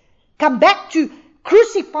ways, come back to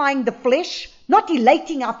crucifying the flesh, not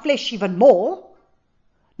elating our flesh even more,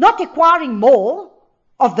 not acquiring more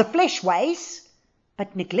of the flesh ways,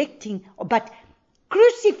 but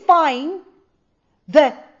crucifying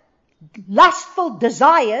the lustful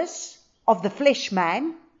desires of the flesh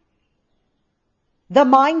man, the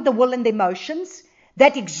mind, the will, and the emotions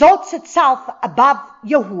that exalts itself above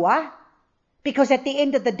Yahuwah, because at the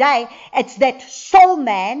end of the day, it's that soul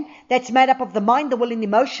man that's made up of the mind, the will, and the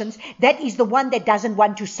emotions that is the one that doesn't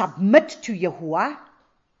want to submit to Yahuwah,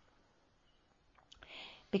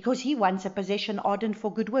 because he wants a possession ardent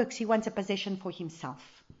for good works. He wants a possession for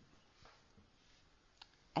himself.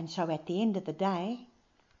 And so at the end of the day,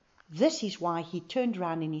 this is why he turned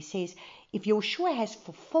around and he says, if Yahushua has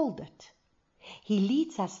fulfilled it, he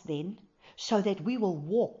leads us then so that we will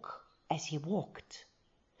walk as he walked.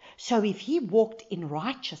 So if he walked in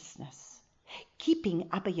righteousness, keeping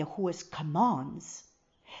Abba Yahuwah's commands,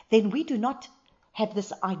 then we do not have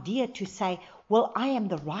this idea to say, well, I am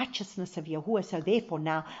the righteousness of Yahuwah, so therefore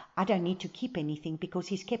now I don't need to keep anything because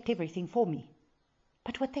he's kept everything for me.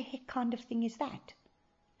 But what the heck kind of thing is that?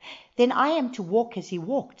 Then I am to walk as he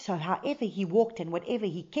walked. So however he walked and whatever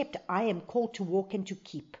he kept, I am called to walk and to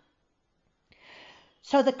keep.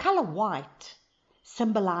 So the color white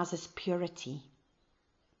symbolizes purity.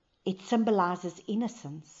 It symbolizes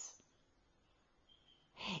innocence.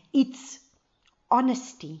 It's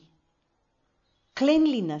honesty,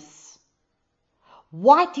 cleanliness.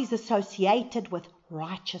 White is associated with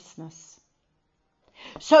righteousness.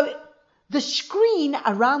 So the screen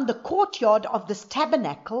around the courtyard of this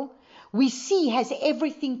tabernacle, we see, has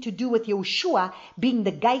everything to do with Yahushua being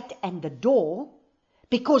the gate and the door,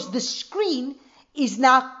 because the screen is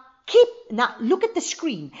now look at the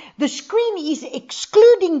screen. The screen is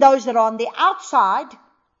excluding those that are on the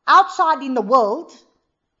outside in the world.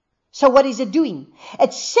 So what is it doing?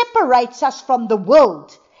 It separates us from the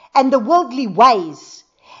world and the worldly ways.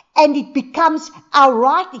 And it becomes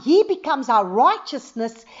he becomes our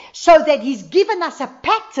righteousness, so that he's given us a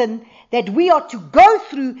pattern that we are to go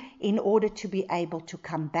through in order to be able to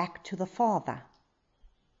come back to the Father.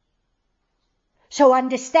 So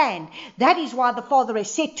understand, that is why the Father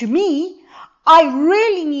has said to me, I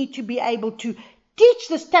really need to be able to teach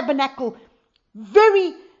this tabernacle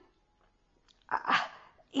very,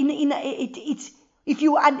 if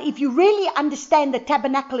you really understand the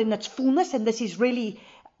tabernacle in its fullness, and this is really,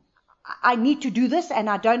 I need to do this, and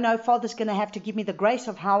I don't know, Father's going to have to give me the grace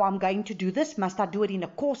of how I'm going to do this. Must I do it in a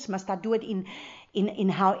course? Must I do it in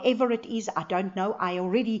however it is? I don't know. I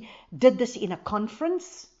already did this in a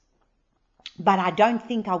conference, but I don't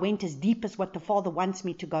think I went as deep as what the Father wants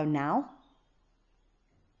me to go now.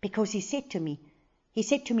 Because he said to me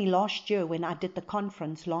last year when I did the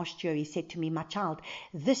conference last year, he said to me, my child,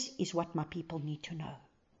 this is what my people need to know.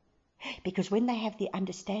 Because when they have the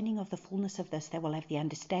understanding of the fullness of this, they will have the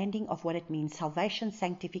understanding of what it means: salvation,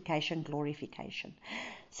 sanctification, glorification.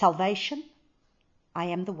 Salvation, I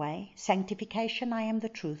am the way. Sanctification, I am the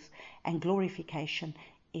truth. And glorification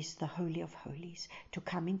is the Holy of Holies, to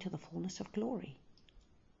come into the fullness of glory.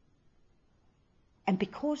 And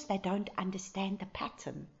because they don't understand the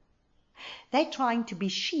pattern, they're trying to be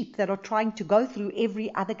sheep that are trying to go through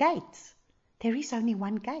every other gate. There is only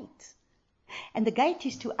one gate. And the gate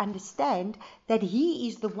is to understand that he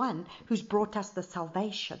is the one who's brought us the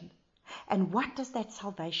salvation. And what does that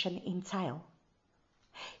salvation entail?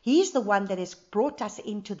 He is the one that has brought us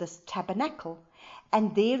into this tabernacle.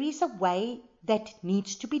 And there is a way that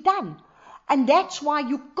needs to be done. And that's why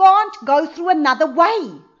you can't go through another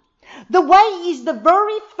way. The way is the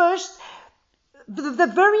very first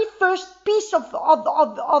piece of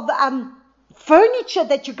furniture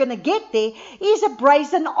that you're going to get there is a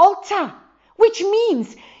brazen altar. Which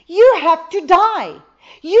means you have to die.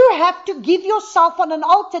 You have to give yourself on an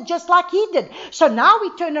altar just like he did. So now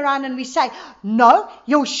we turn around and we say, no,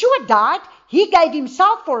 Yahushua died. He gave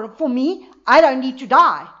himself for me. I don't need to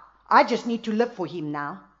die. I just need to live for him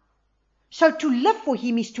now. So to live for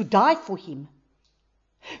him is to die for him.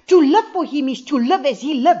 To live for him is to live as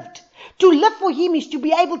he lived. To live for him is to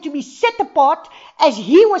be able to be set apart as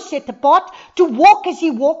he was set apart, to walk as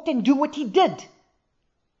he walked and do what he did.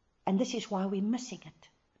 And this is why we're missing it.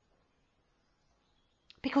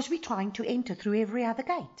 Because we're trying to enter through every other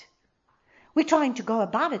gate. We're trying to go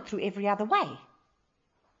about it through every other way.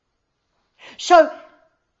 So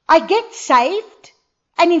I get saved,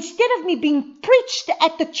 and instead of me being preached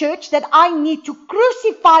at the church that I need to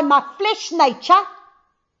crucify my flesh nature,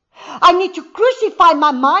 I need to crucify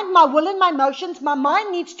my mind, my will, and my emotions. My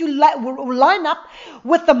mind needs to line up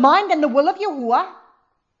with the mind and the will of Yahuwah.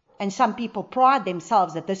 And some people pride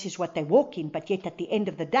themselves that this is what they walk in, but yet at the end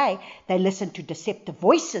of the day, they listen to deceptive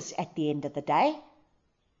voices at the end of the day.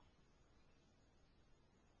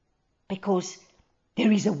 Because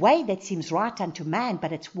there is a way that seems right unto man,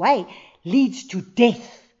 but its way leads to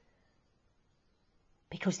death.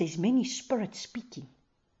 Because there's many spirits speaking.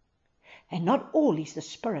 And not all is the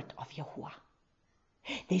spirit of Yahuwah.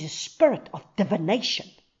 There's a spirit of divination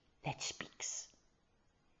that speaks.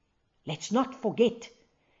 Let's not forget,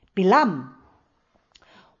 Bilam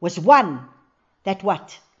was one that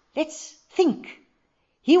what? Let's think.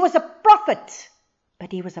 He was a prophet,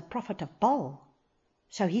 but he was a prophet of Baal.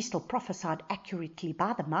 So he still prophesied accurately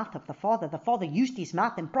by the mouth of the Father. The Father used his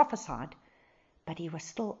mouth and prophesied, but he was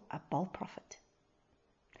still a Baal prophet.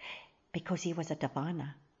 Because he was a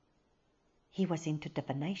diviner. He was into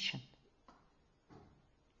divination.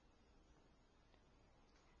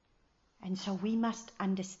 And so we must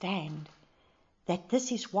understand that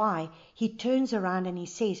this is why he turns around and he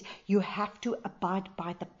says, you have to abide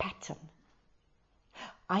by the pattern.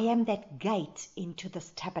 I am that gate into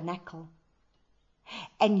this tabernacle.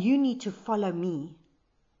 And you need to follow me.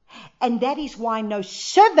 And that is why no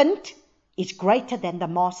servant is greater than the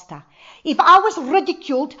master. If I was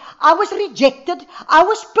ridiculed, I was rejected, I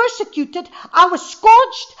was persecuted, I was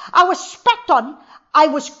scourged, I was spat on, I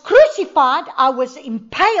was crucified, I was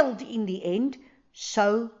impaled in the end,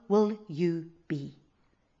 so will you be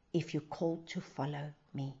if you're called to follow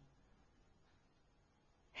me.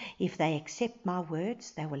 If they accept my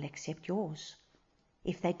words, they will accept yours.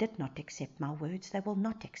 If they did not accept my words, they will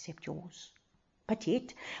not accept yours. But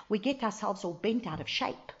yet, we get ourselves all bent out of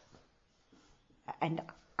shape. And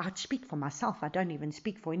I'd speak for myself, I don't even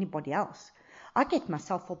speak for anybody else. I get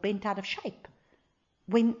myself all bent out of shape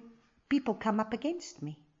when people come up against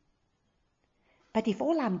me. But if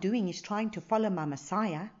all I'm doing is trying to follow my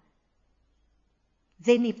Messiah,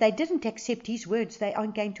 then if they didn't accept his words, they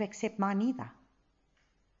aren't going to accept mine either.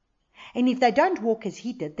 And if they don't walk as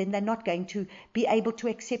he did, then they're not going to be able to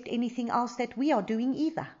accept anything else that we are doing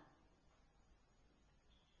either.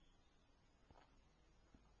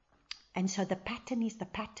 And so the pattern is the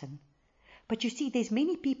pattern. But you see, there's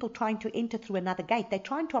many people trying to enter through another gate. They're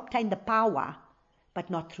trying to obtain the power, but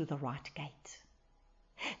not through the right gate.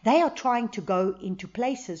 They are trying to go into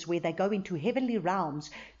places where they go into heavenly realms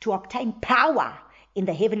to obtain power in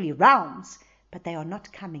the heavenly realms, but they are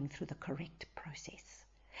not coming through the correct process.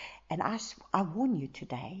 And I warn you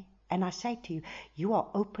today, and I say to you, you are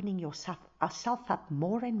opening yourself up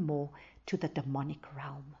more and more to the demonic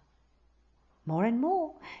realm. More and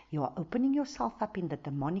more, you are opening yourself up in the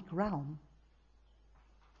demonic realm.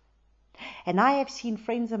 And I have seen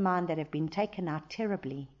friends of mine that have been taken out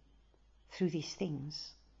terribly through these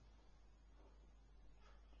things.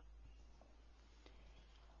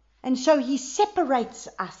 And so he separates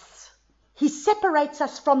us. He separates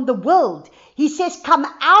us from the world. He says, come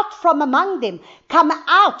out from among them. Come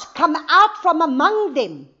out from among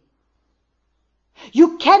them.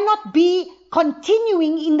 You cannot be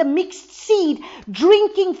continuing in the mixed seed,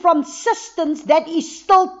 drinking from cisterns that is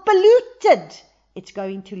still polluted. It's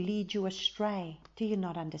going to lead you astray. Do you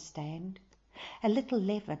not understand? A little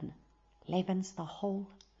leaven leavens the whole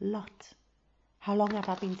lot. How long have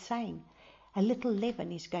I been saying? A little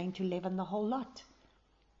leaven is going to leaven the whole lot.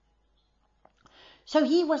 So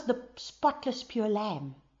he was the spotless pure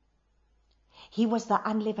lamb. He was the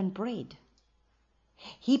unleavened bread.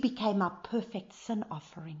 He became our perfect sin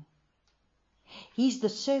offering. He's the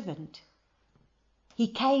servant. He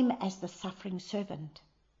came as the suffering servant.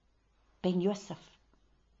 Ben Yosef,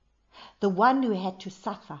 the one who had to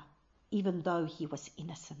suffer even though he was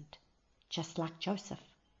innocent, just like Joseph.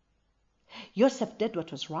 Joseph did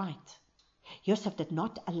what was right. Joseph did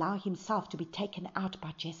not allow himself to be taken out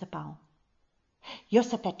by Jezebel.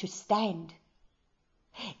 Joseph had to stand.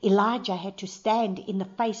 Elijah had to stand in the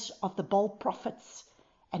face of the Baal prophets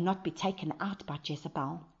and not be taken out by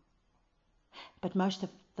Jezebel. But most of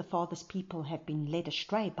the Father's people have been led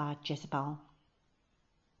astray by Jezebel.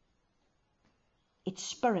 It's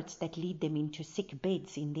spirits that lead them into sick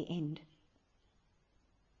beds in the end.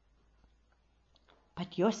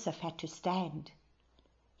 But Joseph had to stand.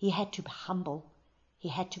 He had to be humble. He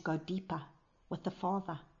had to go deeper with the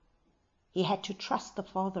Father. He had to trust the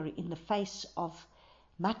Father in the face of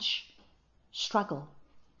much struggle,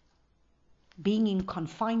 being in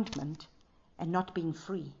confinement and not being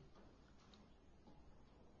free.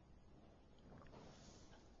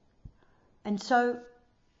 And so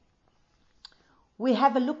we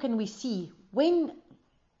have a look and we see, when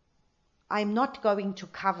I'm not going to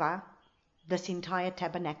cover this entire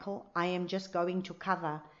tabernacle, I am just going to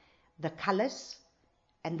cover the colors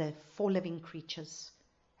and the 4 living creatures.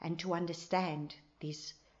 and to understand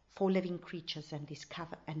these 4 living creatures and these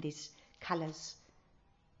colors,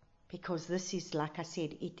 because this is, like I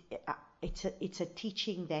said, it's a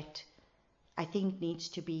teaching that I think needs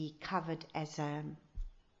to be covered as a,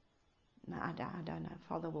 I don't know,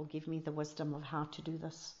 Father will give me the wisdom of how to do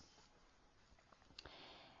this.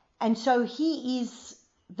 And so he is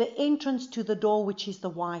the entrance to the door, which is the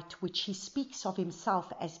white, which he speaks of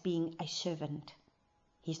himself as being a servant.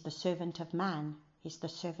 He's the servant of man. He's the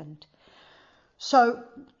servant. So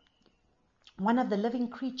one of the living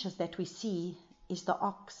creatures that we see is the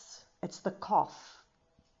ox. It's the calf.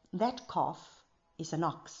 That calf is an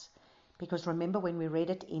ox. Because remember when we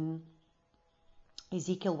read it in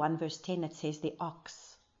Ezekiel 1 verse 10, it says the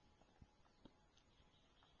ox.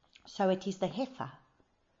 So it is the heifer.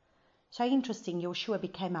 So interesting, Yahushua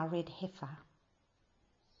became our red heifer.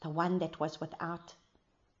 The one that was without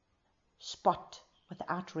spot,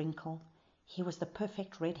 without wrinkle. He was the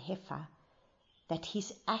perfect red heifer, that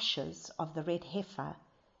his ashes of the red heifer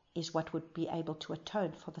is what would be able to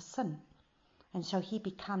atone for the sin. And so he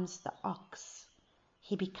becomes the ox.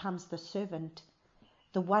 He becomes the servant,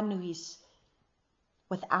 the one who is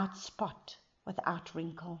without spot, without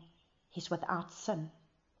wrinkle. He's without sin.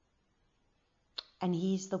 And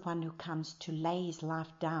he's the one who comes to lay his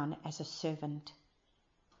life down as a servant.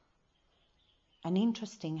 And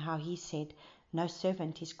interesting how he said, no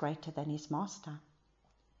servant is greater than his master.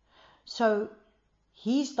 So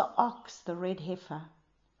he's the ox, the red heifer.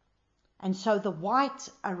 And so the white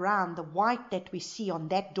around, the white that we see on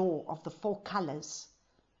that door of the 4 colors,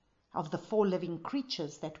 of the 4 living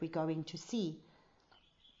creatures that we're going to see,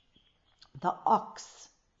 the ox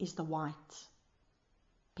is the white,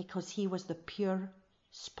 because he was the pure,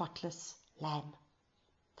 spotless lamb,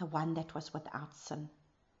 the one that was without sin,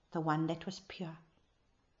 the one that was pure.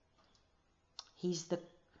 He's the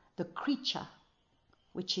creature,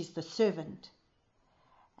 which is the servant.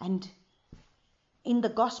 And in the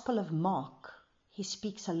Gospel of Mark, he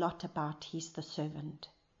speaks a lot about he's the servant.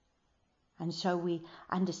 And so we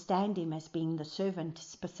understand him as being the servant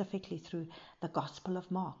specifically through the Gospel of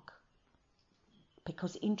Mark.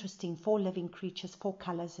 Because interesting, 4 living creatures, 4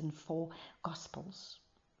 colors and 4 Gospels.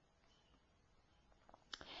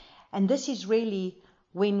 And this is really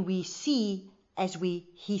when we see,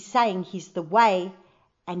 he's saying he's the way,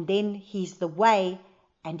 and then he's the way,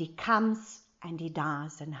 and he comes and he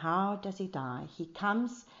dies. And how does he die? He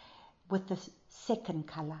comes with the second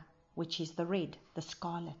color, which is the red, the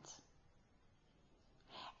scarlet.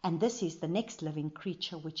 And this is the next living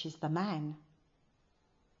creature, which is the man.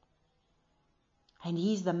 And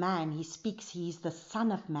he's the man, he speaks, he's the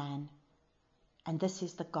Son of Man. And this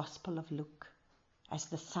is the Gospel of Luke, as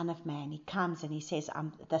the Son of Man. He comes and he says,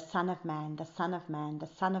 I'm the Son of Man, the Son of Man, the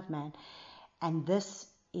Son of Man. And this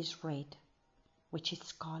is red, which is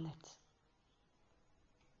scarlet.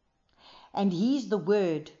 And he's the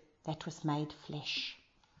Word that was made flesh.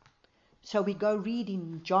 So we go read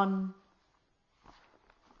in John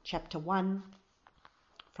chapter 1,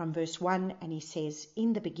 from verse 1, and he says,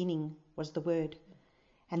 in the beginning was the Word,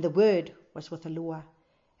 and the Word was with Yahushua,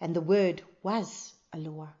 and the Word was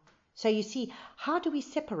Yahushua. So you see, how do we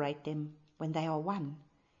separate them when they are one?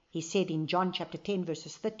 He said in John chapter 10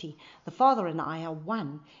 verses 30, the Father and I are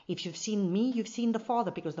one. If you've seen me, you've seen the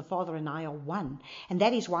Father, because the Father and I are one. And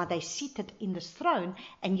that is why they seated in this throne,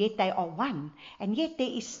 and yet they are one. And yet there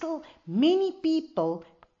is still many people,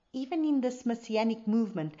 even in this Messianic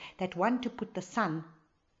movement, that want to put the Son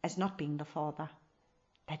as not being the Father.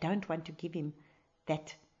 They don't want to give him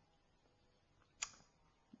that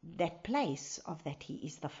place of that he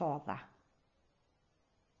is the Father.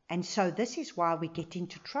 And so this is why we get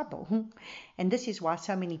into trouble. And this is why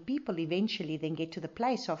so many people eventually then get to the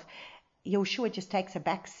place of Yahushua just takes a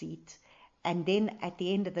back seat, and then at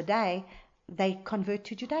the end of the day they convert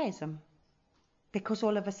to Judaism, because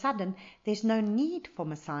all of a sudden there's no need for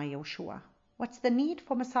Messiah Yahushua. What's the need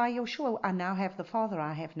for Messiah Yahushua? I now have the Father,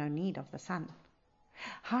 I have no need of the Son.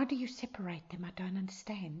 How do you separate them? I don't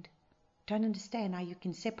understand. Don't understand how you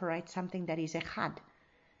can separate something that is echad.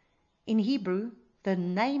 In Hebrew, the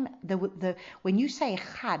name, when you say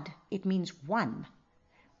echad, it means one,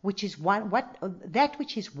 which is one. That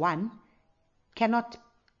which is one cannot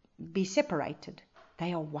be separated.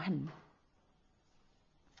 They are one.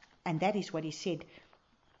 And that is what he said.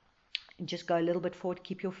 Just go a little bit forward,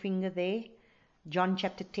 keep your finger there. John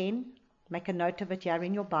chapter 10, make a note of it here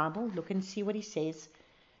in your Bible. Look and see what he says.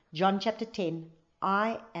 John chapter 10,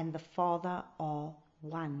 I and the Father are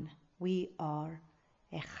one. We are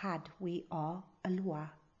echad. We are Yahushua.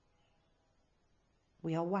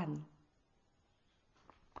 We are one.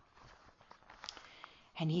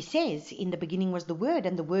 And he says, in the beginning was the Word,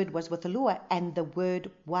 and the Word was with Yahushua, and the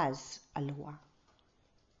Word was Yahushua.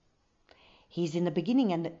 He's in the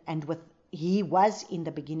beginning, he was in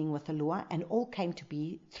the beginning with Yahushua, and all came to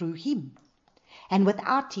be through him. And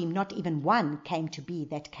without him, not even one came to be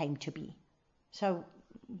that came to be. So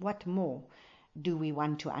what more do we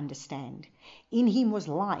want to understand? In him was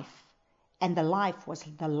life, and the life was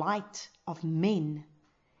the light of men.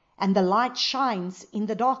 And the light shines in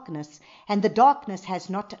the darkness, and the darkness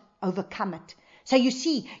has not overcome it. So you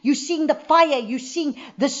see, you're seeing the fire, you're seeing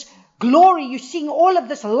this glory, you're seeing all of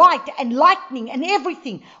this light and lightning and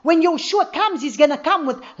everything. When Yahushua comes, he's going to come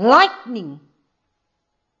with lightning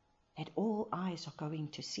that all eyes are going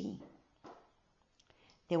to see.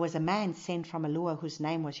 There was a man sent from Yahushua whose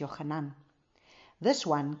name was Yochanan. This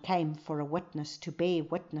one came for a witness, to bear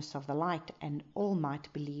witness of the light, and all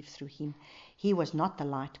might believe through him. He was not the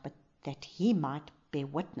light, but that he might bear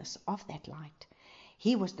witness of that light.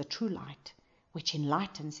 He was the true light, which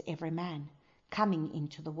enlightens every man coming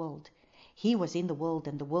into the world. He was in the world,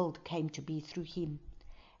 and the world came to be through him,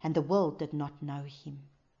 and the world did not know him.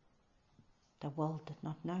 The world did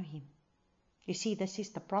not know him. You see, this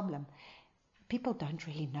is the problem. People don't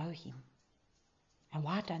really know him. And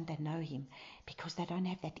why don't they know him? Because they don't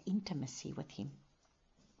have that intimacy with him.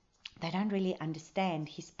 They don't really understand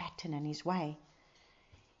his pattern and his way.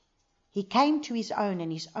 He came to his own, and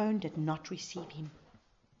his own did not receive him.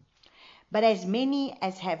 But as many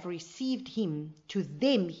as have received him, to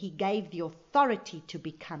them he gave the authority to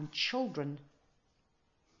become children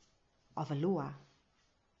of Yahushua,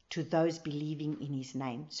 to those believing in his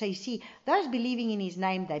name. So you see, those believing in his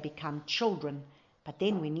name, they become children. But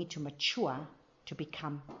then we need to mature to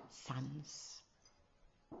become sons,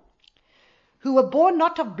 who were born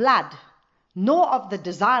not of blood, nor of the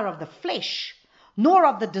desire of the flesh, nor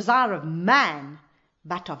of the desire of man,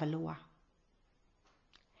 but of Yahushua.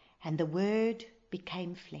 And the Word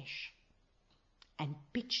became flesh and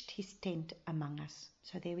pitched his tent among us.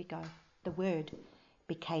 So there we go. The Word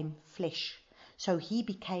became flesh. So he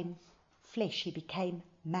became flesh. He became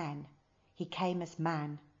man. He came as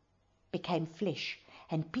man, became flesh,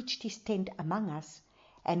 and pitched his tent among us,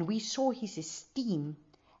 and we saw his esteem,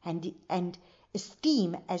 and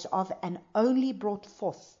esteem as of an only brought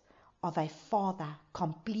forth of a Father,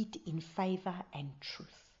 complete in favor and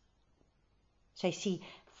truth. So you see,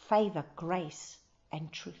 favor, grace,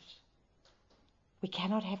 and truth. We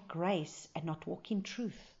cannot have grace and not walk in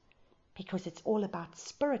truth, because it's all about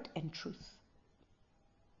spirit and truth.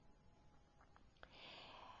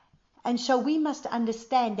 And so we must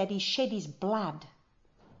understand that he shed his blood.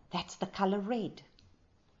 That's the color red.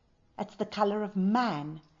 It's the color of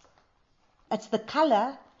man. It's the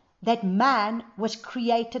color that man was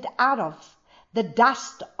created out of. The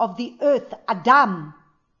dust of the earth, Adam.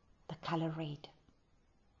 The color red.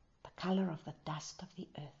 The color of the dust of the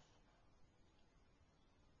earth.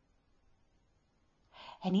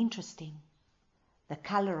 And interesting, the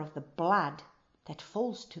color of the blood that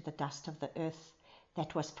falls to the dust of the earth,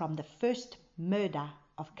 that was from the first murder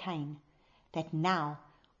of Cain, that now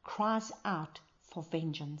cries out for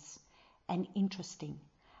vengeance. And interesting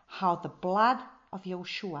how the blood of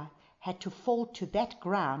Yahushua had to fall to that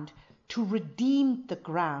ground to redeem the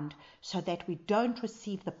ground, so that we don't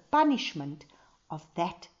receive the punishment of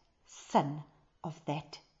that sin, of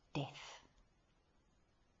that death.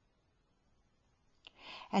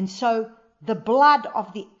 And so the blood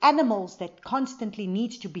of the animals that constantly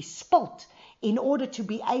needs to be spilt in order to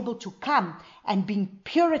be able to come and bring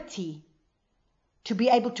purity, to be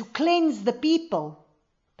able to cleanse the people,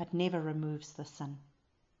 but never removes the sin,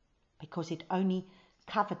 because it only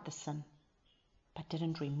covered the sin, but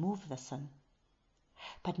didn't remove the sin.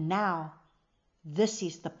 But now, this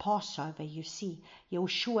is the Passover, you see.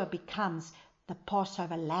 Yahushua becomes the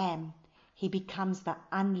Passover lamb. He becomes the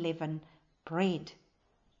unleavened bread.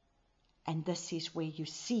 And this is where you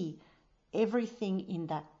see everything in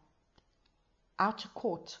the outer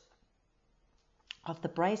court of the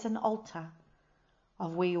brazen altar,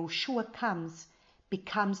 of where Yahushua comes,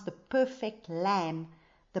 becomes the perfect lamb,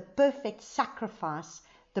 the perfect sacrifice,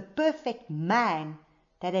 the perfect man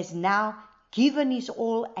that has now given his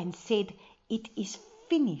all and said, it is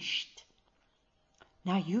finished.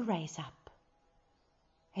 Now you raise up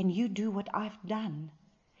and you do what I've done.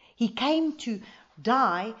 He came to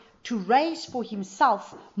die to raise for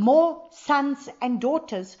himself more sons and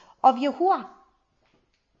daughters of Yahuwah.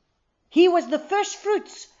 He was the first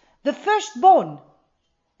fruits, the firstborn.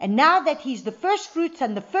 And now that he's the first fruits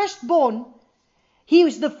and the firstborn, he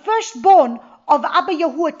was the firstborn of Abba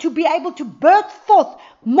Yahuwah, to be able to birth forth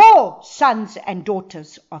more sons and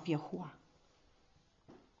daughters of Yahuwah.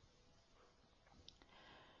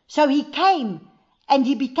 So he came and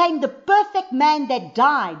he became the perfect man that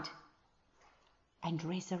died and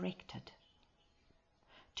resurrected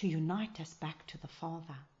to unite us back to the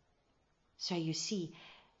Father. So you see,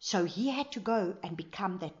 so he had to go and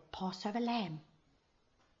become that Passover lamb.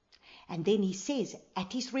 And then he says,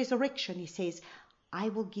 at his resurrection, he says, I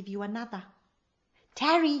will give you another.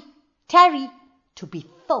 Tarry, to be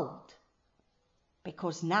filled.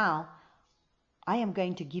 Because now I am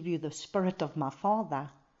going to give you the Spirit of my Father.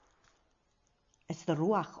 It's the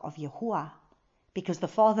Ruach of Yahuwah. Because the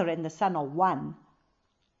Father and the Son are one.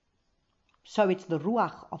 So it's the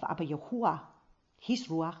Ruach of Abba Yahuwah, his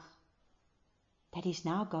Ruach, that is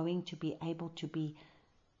now going to be able to be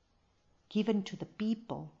given to the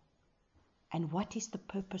people. And what is the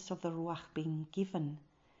purpose of the Ruach being given?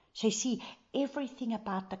 So you see, everything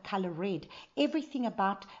about the color red, everything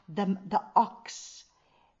about the ox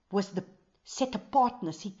was the set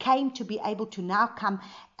apartness. He came to be able to now come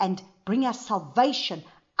and bring us salvation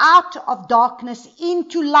out of darkness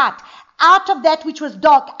into light, out of that which was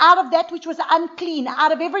dark, out of that which was unclean,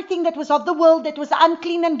 out of everything that was of the world that was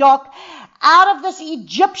unclean and dark, out of this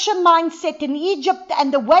Egyptian mindset in Egypt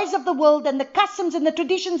and the ways of the world and the customs and the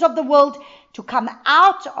traditions of the world, to come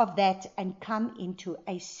out of that and come into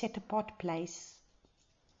a set apart place,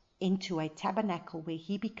 into a tabernacle where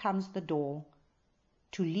he becomes the door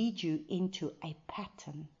to lead you into a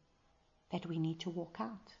pattern that we need to walk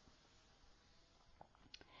out.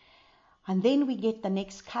 And then we get the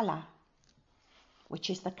next color, which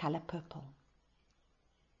is the color purple.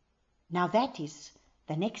 Now that is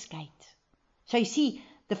the next gate. So you see,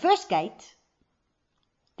 the first gate,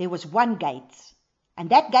 there was one gate,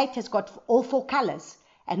 and that gate has got all four colors,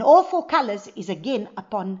 and all four colors is again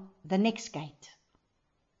upon the next gate.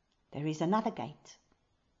 There is another gate.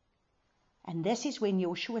 And this is when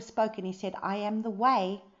Yahushua spoke and he said, I am the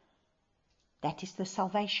way. That is the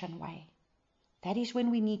salvation way. That is when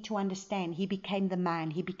we need to understand he became the man,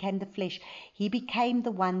 he became the flesh, he became the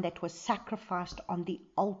one that was sacrificed on the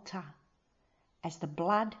altar as the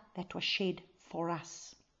blood that was shed for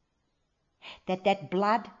us. That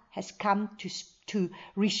blood has come to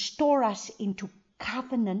restore us into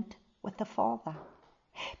covenant with the Father.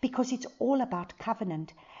 Because it's all about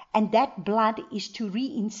covenant. And that blood is to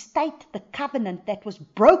reinstate the covenant that was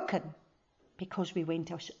broken because we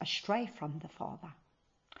went astray from the Father.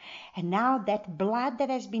 And now that blood that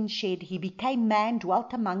has been shed, he became man,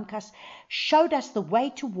 dwelt among us, showed us the way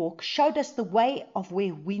to walk, showed us the way of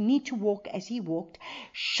where we need to walk as he walked,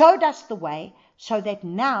 showed us the way so that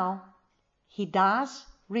now he dies,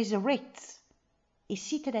 resurrects, is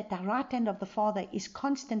seated at the right hand of the Father, is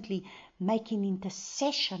constantly making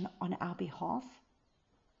intercession on our behalf.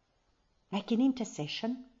 Making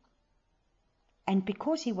intercession. And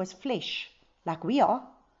because he was flesh, like we are,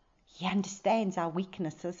 he understands our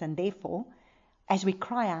weaknesses, and therefore, as we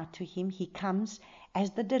cry out to him, he comes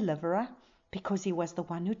as the deliverer, because he was the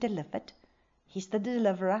one who delivered. He's the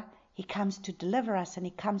deliverer. He comes to deliver us, and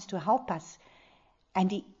he comes to help us. And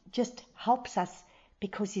he just helps us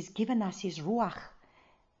because he's given us his Ruach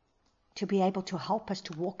to be able to help us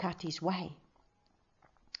to walk out his way.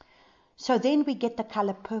 So then we get the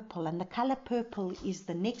color purple, and the color purple is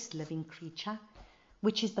the next living creature,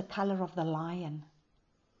 which is the color of the lion.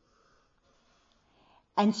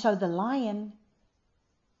 And so the lion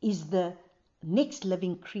is the next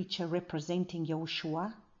living creature representing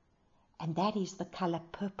Yahushua, and that is the color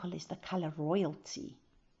purple, is the color royalty,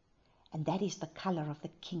 and that is the color of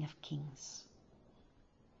the King of Kings.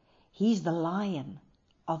 He's the lion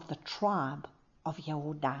of the tribe of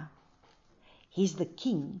Yehudah. He's the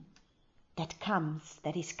king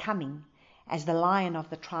that is coming as the lion of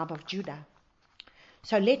the tribe of Judah.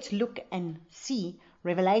 So let's look and see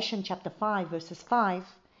Revelation chapter 5 verses 5.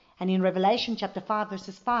 And in Revelation chapter 5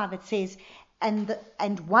 verses 5 it says,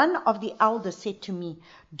 And one of the elders said to me,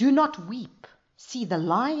 Do not weep. See, the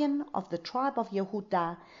lion of the tribe of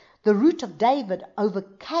Yehudah, the root of David,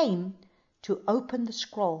 overcame to open the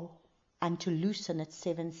scroll and to loosen its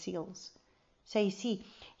 7 seals. So you see,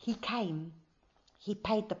 he came. He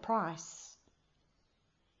paid the price.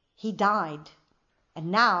 He died.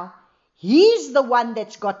 And now he's the one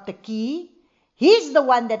that's got the key. He's the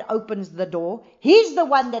one that opens the door. He's the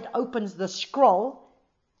one that opens the scroll.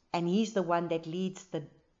 And he's the one that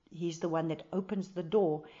he's the one that opens the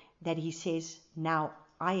door, that he says, now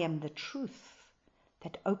I am the truth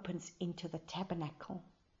that opens into the tabernacle.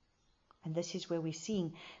 And this is where we're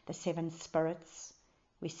seeing the 7 spirits.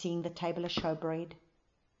 We're seeing the table of showbread.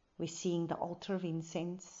 We're seeing the altar of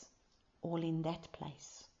incense, all in that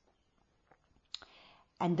place.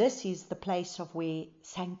 And this is the place of where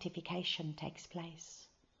sanctification takes place.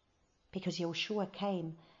 Because Yahushua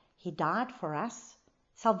came He died for us.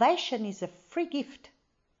 Salvation is a free gift.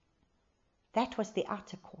 That was the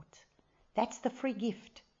outer court. That's the free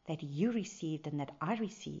gift that you received and that I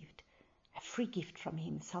received. A free gift from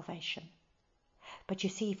Him, salvation. But you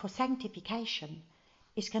see, for sanctification,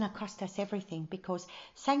 it's going to cost us everything, because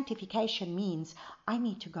sanctification means I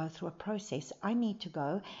need to go through a process. I need to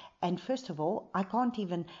go, and first of all, I can't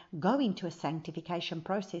even go into a sanctification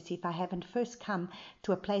process if I haven't first come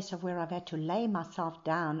to a place of where I've had to lay myself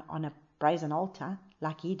down on a brazen altar,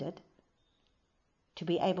 like He did, to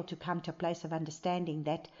be able to come to a place of understanding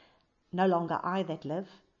that no longer I that live,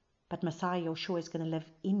 but Messiah Yahushua is going to live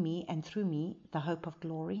in me and through me, the hope of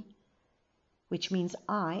glory. Which means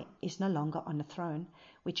I is no longer on the throne,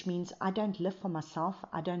 which means I don't live for myself,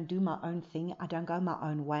 I don't do my own thing, I don't go my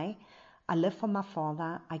own way. I live for my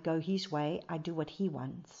Father, I go His way, I do what He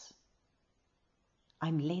wants.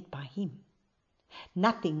 I'm led by Him.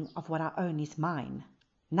 Nothing of what I own is mine.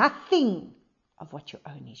 Nothing of what you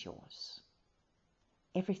own is yours.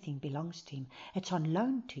 Everything belongs to Him. It's on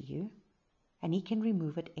loan to you, and He can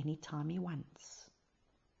remove it any time He wants.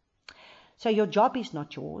 So your job is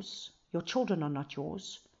not yours. Your children are not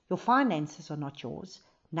yours. Your finances are not yours.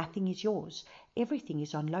 Nothing is yours. Everything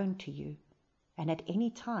is on loan to you. And at any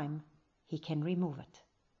time, He can remove it.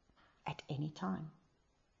 At any time.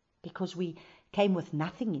 Because we came with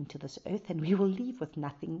nothing into this earth, and we will leave with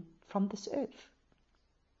nothing from this earth.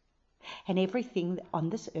 And everything on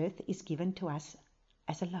this earth is given to us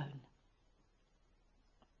as a loan.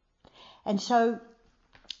 And so,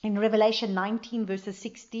 in Revelation 19 verses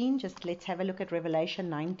 16, just let's have a look at Revelation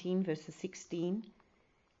 19 verses 16.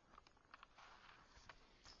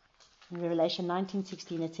 In Revelation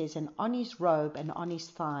 19:16 it says, and on his robe and on his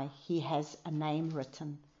thigh he has a name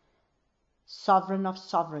written, Sovereign of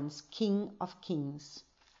sovereigns, King of kings,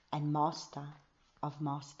 and Master of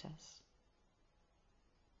masters.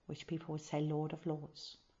 Which people would say Lord of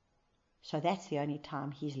lords. So that's the only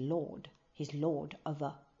time He's Lord. He's Lord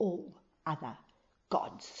over all other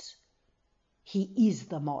gods. He is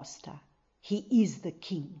the Master. He is the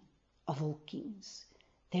King of all kings.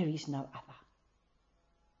 There is no other.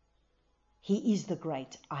 He is the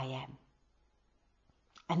great I am.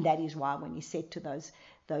 And that is why when He said to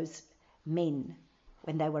those men,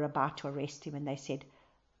 when they were about to arrest Him, and they said,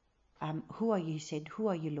 who are you? He said, who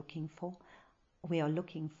are you looking for? We are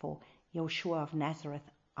looking for Yahushua of Nazareth.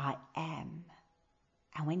 I am.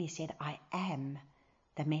 And when He said, I am,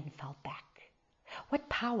 the men fell back. What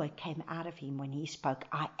power came out of Him when He spoke,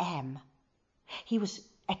 I am? He was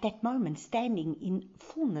at that moment standing in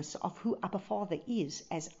fullness of who Abba Father is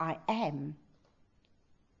as I am.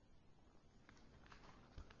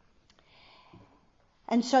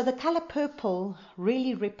 And so the color purple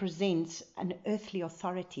really represents an earthly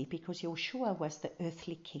authority, because Yahushua was the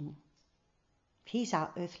earthly king. He's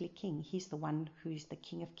our earthly king. He's the one who is the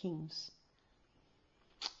King of Kings.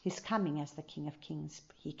 He's coming as the King of Kings.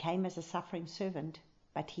 He came as a suffering servant,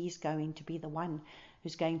 but He's going to be the one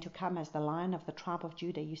who's going to come as the Lion of the tribe of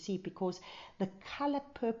Judah. You see, because the color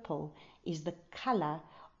purple is the color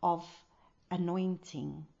of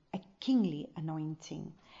anointing, a kingly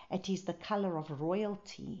anointing. It is the color of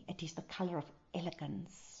royalty. It is the color of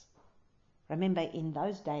elegance. Remember, in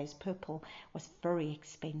those days, purple was very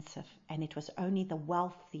expensive, and it was only the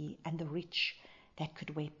wealthy and the rich that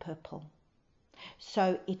could wear purple.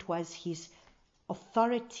 So it was His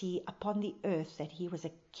authority upon the earth that He was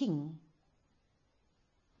a king.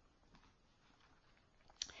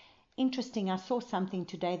 Interesting, I saw something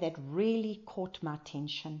today that really caught my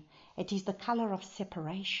attention. It is the color of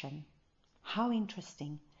separation. How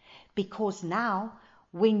interesting. Because now,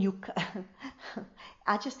 when you...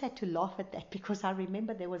 I just had to laugh at that, because I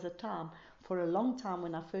remember there was a time, for a long time,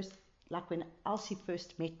 when when Elsie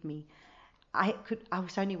first met me, I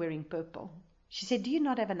was only wearing purple. She said, do you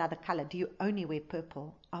not have another color? Do you only wear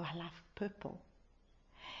purple? Oh, I love purple.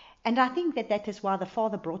 And I think that is why the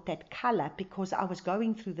Father brought that color, because I was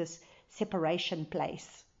going through this separation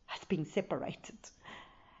place. I was being separated.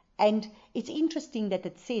 And it's interesting that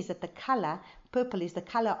it says that the color, purple, is the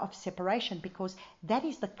color of separation, because that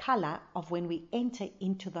is the color of when we enter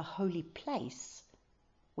into the holy place,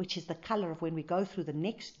 which is the color of when we go through the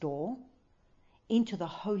next door into the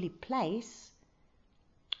holy place.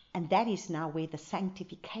 And that is now where the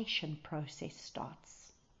sanctification process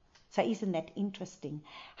starts. So isn't that interesting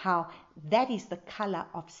how that is the color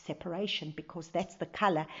of separation, because that's the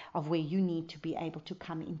color of where you need to be able to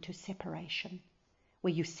come into separation,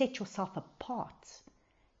 where you set yourself apart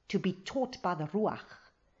to be taught by the Ruach,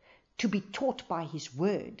 to be taught by His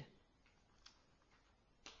word.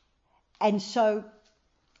 And so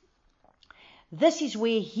This is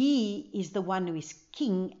where he is the one who is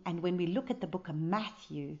king. And when we look at the book of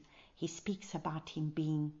Matthew, he speaks about him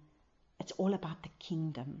being, it's all about the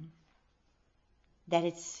kingdom.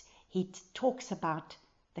 He talks about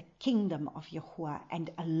the kingdom of Yahuwah, and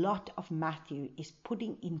a lot of Matthew is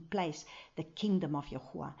putting in place the kingdom of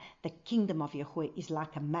Yahuwah. The kingdom of Yahuwah is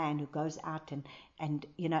like a man who goes out and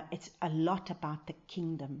it's a lot about the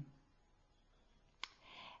kingdom.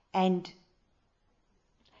 And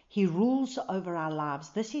he rules over our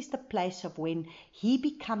lives. This is the place of when he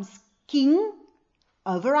becomes king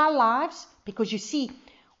over our lives, because you see,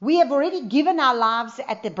 we have already given our lives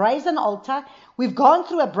at the brazen altar. We've gone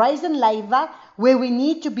through a brazen laver where we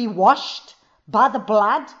need to be washed by the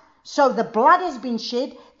blood. So the blood has been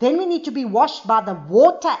shed. Then we need to be washed by the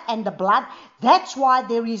water and the blood. That's why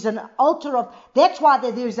there is an altar that's why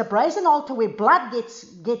there is a brazen altar where blood gets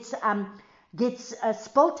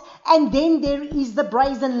spilt. And then there is the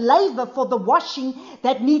brazen laver for the washing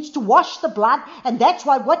that needs to wash the blood. And that's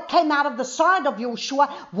why what came out of the side of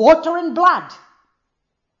Yahushua, water and blood.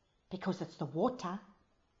 Because it's the water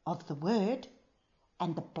of the word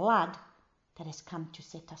and the blood that has come to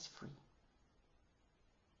set us free.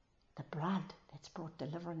 The blood that's brought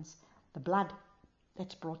deliverance. The blood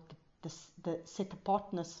that's brought the set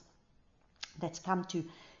apartness, that's come to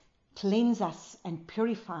cleanse us and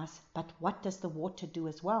purify us. But what does the water do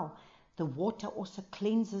as well? The water also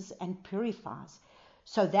cleanses and purifies.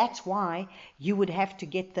 So that's why you would have to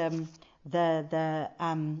get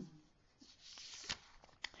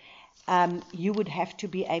you would have to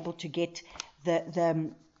be able to get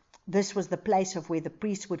this was the place of where the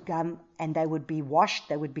priests would come and they would be washed,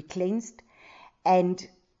 they would be cleansed, and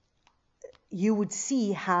you would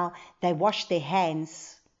see how they wash their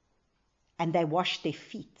hands and they wash their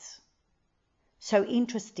feet. So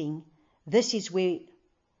interesting. This is where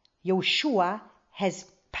Yahushua has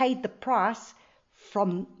paid the price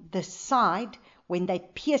from the side when they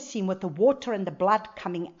pierce him with the water and the blood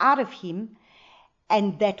coming out of him.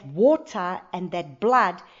 And that water and that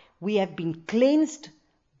blood, we have been cleansed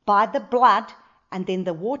by the blood, and then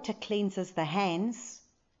the water cleanses the hands,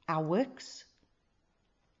 our works,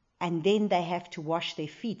 and then they have to wash their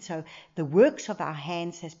feet. So the works of our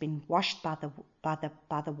hands has been washed by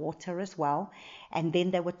the water as well, and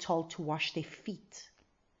then they were told to wash their feet,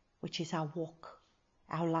 which is our walk,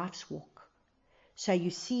 our life's walk. So you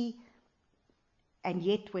see, and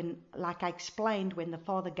yet when, like I explained, when the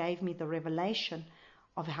Father gave me the revelation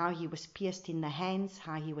of how he was pierced in the hands,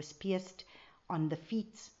 how he was pierced on the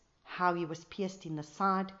feet, how he was pierced in the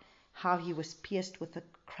side, how he was pierced with a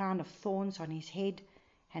crown of thorns on his head,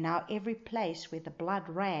 and how every place where the blood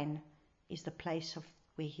ran is the place of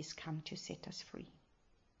where he's come to set us free.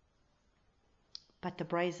 But the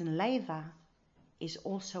brazen laver is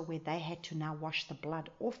also where they had to now wash the blood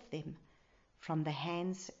off them from the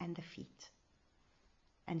hands and the feet.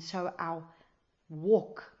 And so our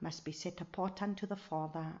walk must be set apart unto the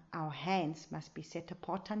Father. Our hands must be set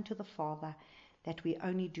apart unto the Father, that we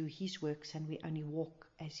only do his works and we only walk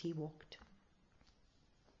as he walked.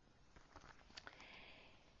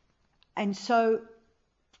 And so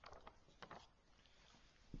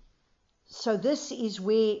this is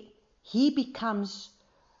where he becomes.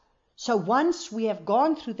 So once we have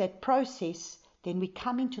gone through that process, then we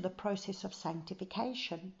come into the process of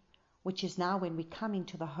sanctification, which is now when we come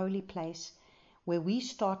into the holy place, where we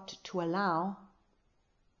start to allow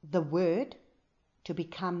the word to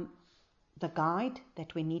become the guide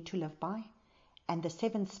that we need to live by, and the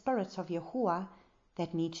seven spirits of Yahuwah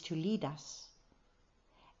that needs to lead us.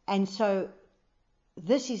 And so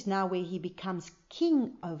this is now where he becomes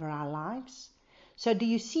king over our lives. So do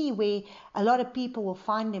you see where a lot of people will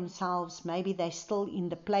find themselves, maybe they're still in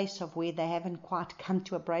the place of where they haven't quite come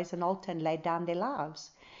to a brazen altar and laid down their lives.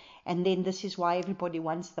 And then this is why everybody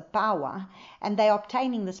wants the power, and they're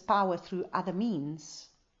obtaining this power through other means.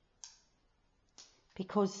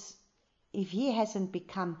 Because if he hasn't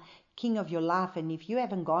become king of your life, and if you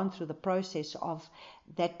haven't gone through the process of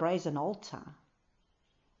that brazen altar,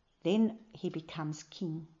 then he becomes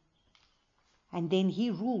king. And then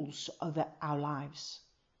he rules over our lives.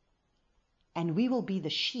 And we will be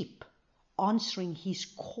the sheep answering his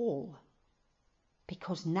call.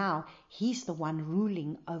 Because now he's the one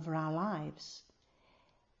ruling over our lives.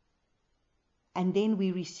 And then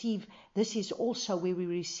we receive, this is also where we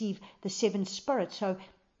receive the seven spirits. So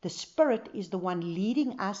the Spirit is the one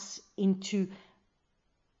leading us into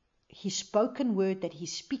his spoken word that he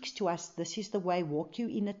speaks to us. This is the way, walk you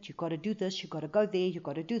in it. You've got to do this, you've got to go there, you've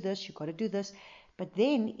got to do this, you've got to do this. But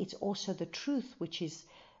then it's also the truth, which is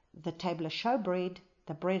the table of showbread,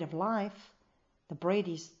 the bread of life. The bread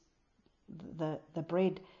is the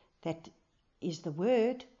bread that is the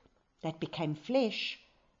word that became flesh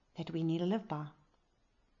that we need to live by.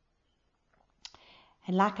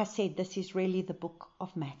 And like I said, this is really the book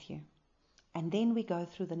of Matthew. And then we go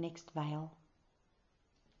through the next veil.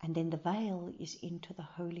 And then the veil is into the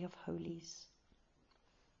Holy of Holies.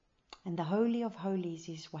 And the Holy of Holies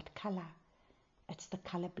is what color? It's the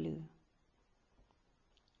color blue.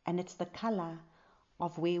 And it's the color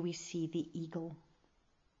of where we see the eagle.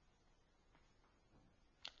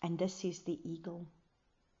 And this is the eagle.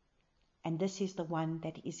 And this is the one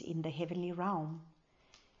that is in the heavenly realm.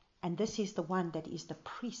 And this is the one that is the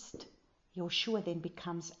priest. Yahushua then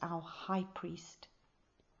becomes our high priest.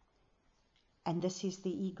 And this is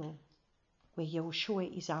the eagle, where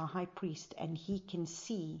Yahushua is our high priest, and he can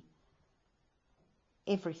see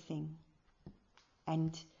everything.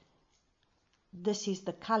 And this is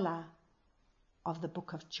the color of the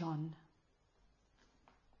book of John.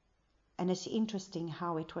 And it's interesting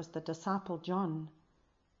how it was the disciple John,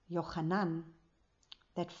 Yochanan,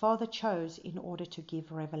 that Father chose in order to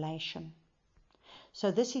give revelation.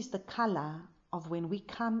 So this is the color of when we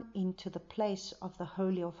come into the place of the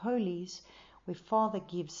Holy of Holies, where Father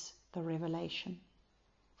gives the revelation,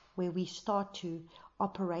 where we start to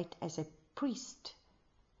operate as a priest,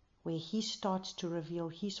 where he starts to reveal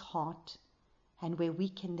his heart, and where we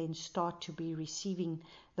can then start to be receiving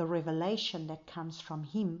the revelation that comes from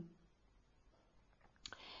him.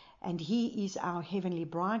 And he is our heavenly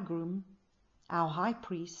bridegroom, our high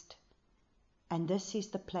priest, and this is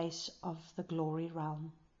the place of the glory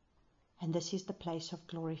realm, and this is the place of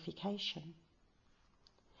glorification.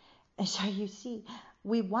 And so you see,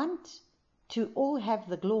 we want to all have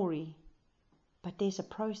the glory, but there's a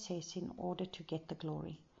process in order to get the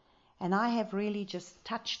glory. And I have really just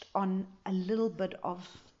touched on a little bit of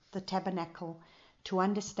the tabernacle to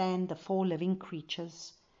understand the 4 living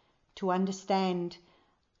creatures, to understand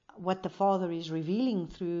what the Father is revealing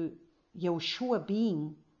through Yahushua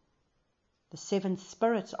being the 7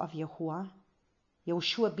 spirits of Yahuwah,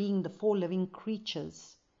 Yahushua being the 4 living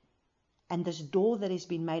creatures, and this door that has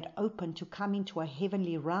been made open to come into a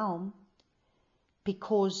heavenly realm,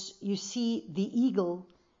 because you see, the eagle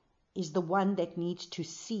is the one that needs to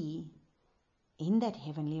see in that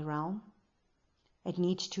heavenly realm. It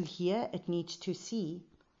needs to hear, it needs to see,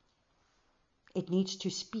 it needs to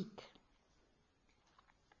speak.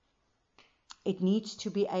 It needs to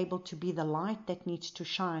be able to be the light that needs to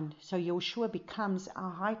shine. So Yahushua becomes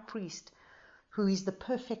our high priest, who is the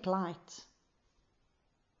perfect light.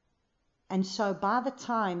 And so by the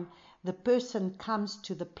time the person comes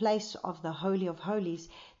to the place of the Holy of Holies,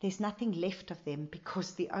 there's nothing left of them,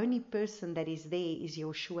 because the only person that is there is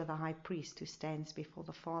Yahushua the high priest, who stands before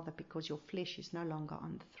the Father, because your flesh is no longer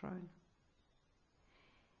on the throne.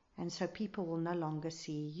 And so people will no longer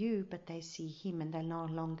see you, but they see him, and they no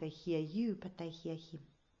longer hear you, but they hear him.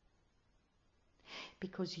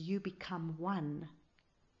 Because you become one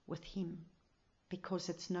with him. Because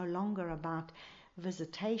it's no longer about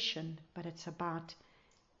visitation, but it's about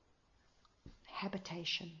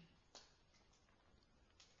habitation,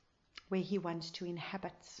 where he wants to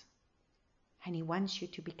inhabit. And he wants you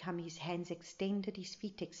to become his hands extended, his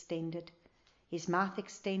feet extended, his mouth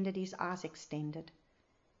extended, his eyes extended.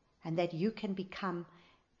 And that you can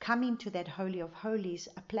come into that Holy of Holies,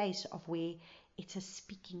 a place of where it's a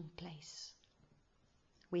speaking place,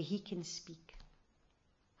 where he can speak,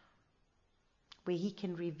 where he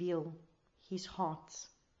can reveal his heart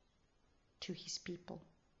to his people.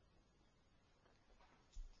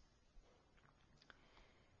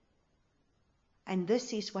 And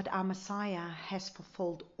this is what our Messiah has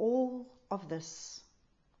fulfilled, all of this.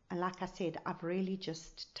 And like I said, I've really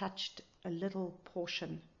just touched a little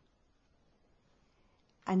portion.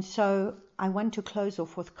 And so I want to close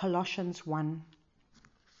off with Colossians 1.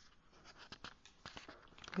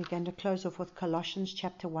 We're going to close off with Colossians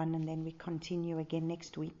chapter 1, and then we continue again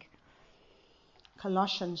next week.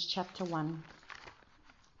 Colossians chapter 1.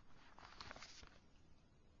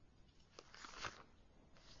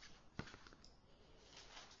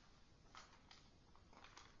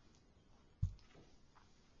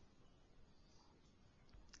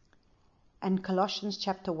 And Colossians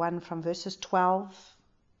chapter 1 from verses 12,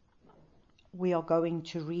 we are going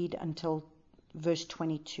to read until verse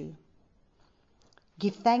 22.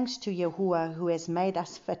 Give thanks to Yahuwah, who has made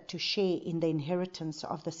us fit to share in the inheritance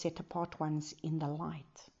of the set-apart ones in the light.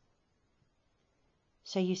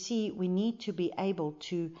 So you see, we need to be able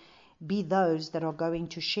to be those that are going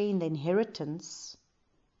to share in the inheritance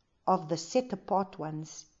of the set-apart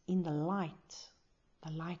ones in the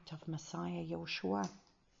light of Messiah Yahushua,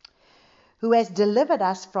 who has delivered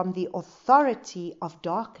us from the authority of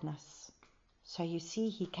darkness. So you see,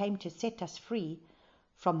 he came to set us free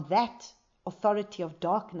from that authority of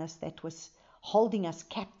darkness that was holding us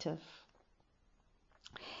captive,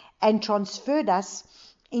 and transferred us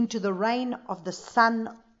into the reign of the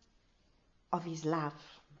Son of his love.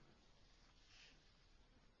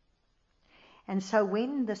 And so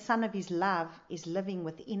when the Son of his love is living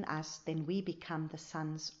within us, then we become the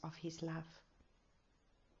sons of his love,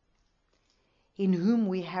 in whom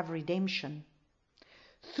we have redemption,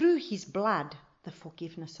 through his blood, the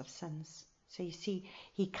forgiveness of sins. So you see,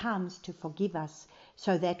 he comes to forgive us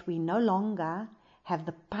so that we no longer have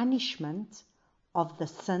the punishment of the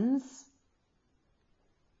sins,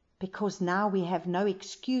 because now we have no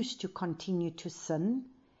excuse to continue to sin,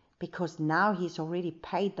 because now he's already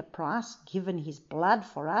paid the price, given his blood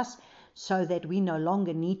for us, so that we no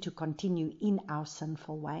longer need to continue in our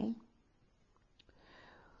sinful way.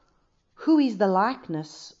 Who is the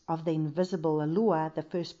likeness of the invisible Yahushua, the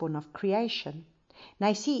firstborn of creation? Now,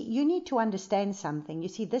 you see, you need to understand something. You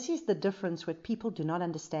see, this is the difference what people do not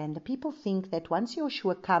understand. The people think that once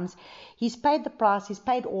Yahushua comes, he's paid the price, he's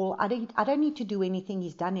paid all, I don't need to do anything,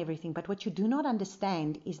 he's done everything. But what you do not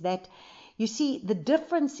understand is that, you see, the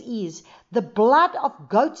difference is the blood of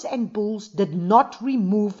goats and bulls did not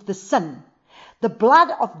remove the sin. The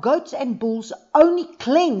blood of goats and bulls only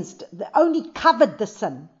cleansed, only covered the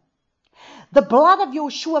sin. The blood of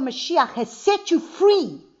Yahushua Mashiach has set you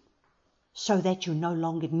free, so that you no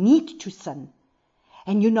longer need to sin,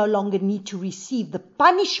 and you no longer need to receive the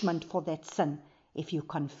punishment for that sin if you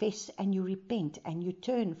confess and you repent and you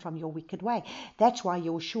turn from your wicked way. That's why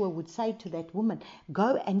Yahushua would say to that woman,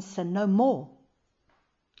 go and sin no more.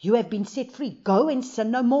 You have been set free. Go and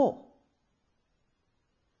sin no more.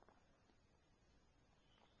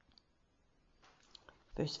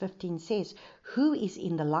 Verse 15 says, who is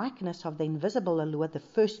in the likeness of the invisible Yahushua, the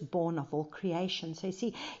firstborn of all creation. So you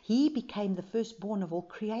see, he became the firstborn of all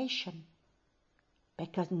creation,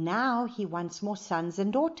 because now he wants more sons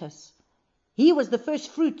and daughters. He was the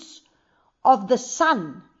first fruits of the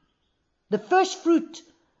Son. The first fruit,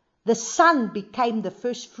 the Son became the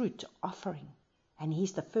first fruit offering. And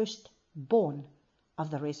he's the firstborn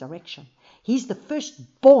of the resurrection. He's the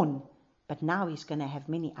firstborn, but now he's going to have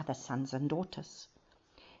many other sons and daughters.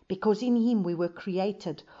 Because in him we were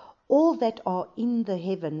created, all that are in the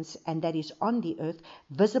heavens and that is on the earth,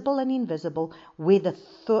 visible and invisible, whether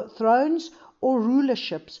thrones or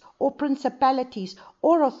rulerships or principalities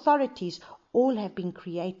or authorities, all have been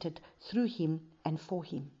created through him and for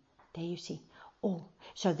him. There you see, all.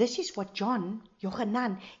 So this is what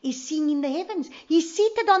Yohanan, is seeing in the heavens. He's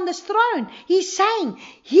seated on this throne. He's saying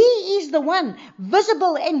he is the one,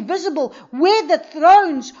 visible and visible, where the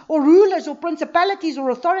thrones or rulers or principalities or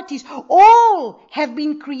authorities all have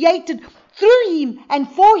been created through him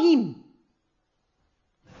and for him.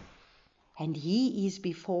 And he is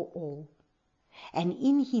before all. And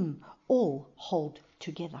in him all hold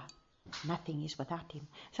together. Nothing is without him.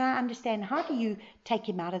 So I understand, how do you take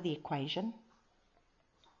him out of the equation?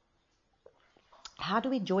 How do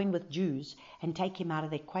we join with Jews and take him out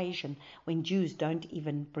of the equation when Jews don't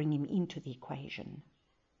even bring him into the equation?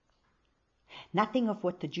 Nothing of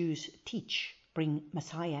what the Jews teach bring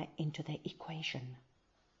Messiah into the equation.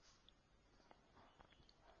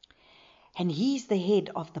 And he's the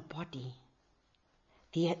head of the body,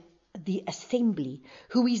 the assembly,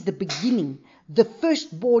 who is the beginning, the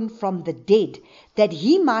firstborn from the dead, that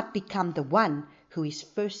he might become the one who is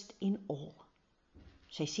first in all.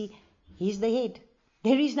 So you see, he's the head.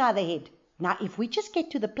 There is no other head. Now, if we just get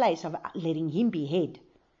to the place of letting him be head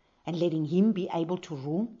and letting him be able to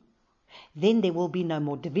rule, then there will be no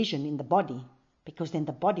more division in the body, because then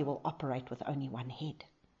the body will operate with only one head.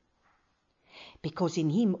 Because in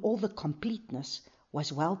him all the completeness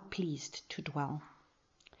was well pleased to dwell,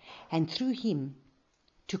 and through him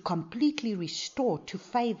to completely restore to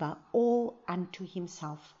favor all unto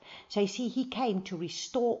himself. So you see, he came to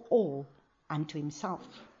restore all unto himself.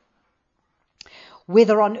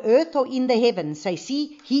 Whether on earth or in the heavens. So you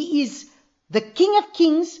see, he is the King of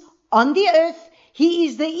kings on the earth. He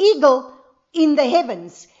is the eagle in the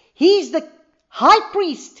heavens. He is the high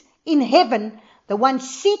priest in heaven, the one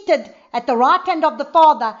seated at the right hand of the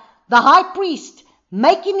Father, the high priest,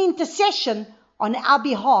 making intercession on our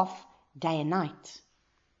behalf day and night,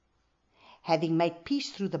 having made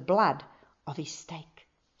peace through the blood of his stake.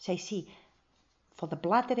 So you see, for the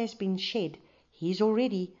blood that has been shed, he's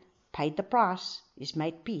already paid the price, is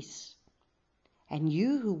made peace. And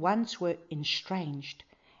you who once were estranged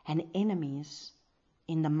and enemies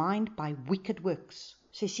in the mind by wicked works.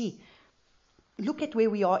 So you see, look at where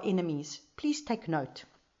we are enemies. Please take note.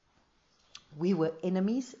 We were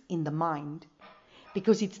enemies in the mind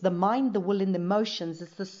Because it's the mind, the will, and the emotions.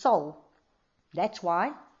 It's the soul. That's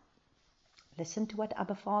why, listen to what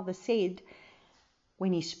Abba Father said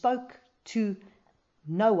when he spoke to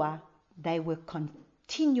Noah. They were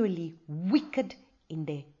continually wicked in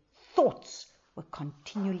their thoughts, were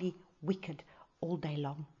continually wicked all day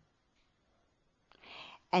long.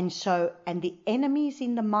 And the enemy is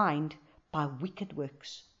in the mind by wicked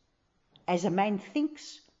works. As a man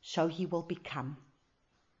thinks, so he will become.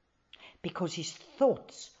 Because his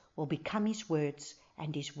thoughts will become his words,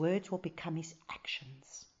 and his words will become his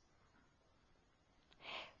actions.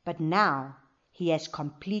 But now he has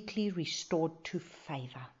completely restored to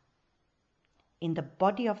favor in the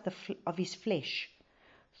body of his flesh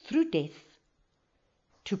through death,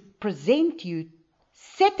 to present you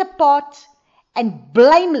set apart and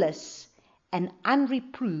blameless and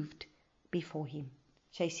unreproved before him.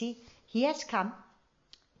 So you see, he has come.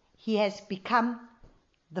 He has become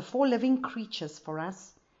the four living creatures for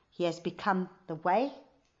us. He has become the way,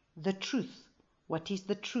 the truth. What is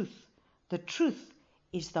the truth? The truth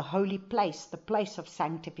is the holy place, the place of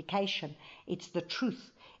sanctification. It's the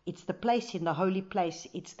truth. It's the place in the holy place.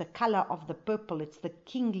 It's the color of the purple. It's the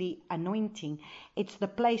kingly anointing. It's the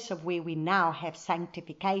place of where we now have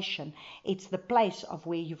sanctification. It's the place of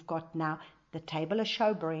where you've got now the table of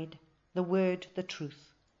showbread, the word, the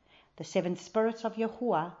truth. The seven spirits of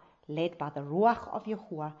Yahuwah, led by the Ruach of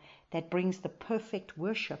Yahuwah, that brings the perfect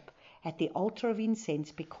worship at the altar of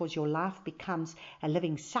incense, because your life becomes a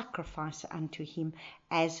living sacrifice unto him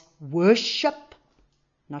as worship.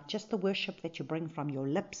 Not just the worship that you bring from your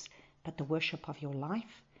lips, but the worship of your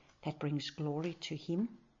life that brings glory to him.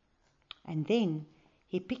 And then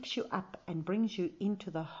he picks you up and brings you into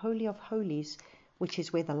the Holy of Holies, which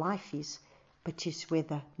is where the life is, which is where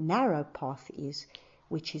the narrow path is,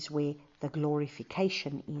 which is where the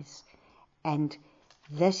glorification is. And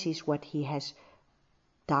this is what he has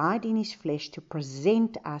died in his flesh to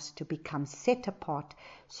present us, to become set apart,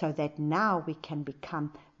 so that now we can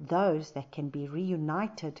become those that can be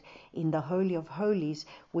reunited in the Holy of Holies,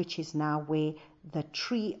 which is now where the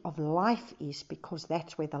tree of life is, because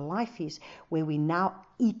that's where the life is, where we now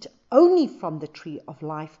eat only from the tree of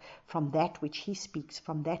life, from that which he speaks,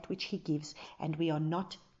 from that which he gives, and we are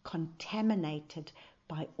not contaminated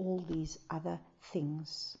by all these other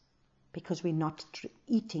things, because we're not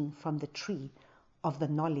eating from the tree of the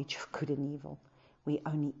knowledge of good and evil. We're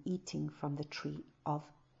only eating from the tree of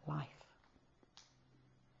life,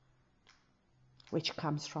 which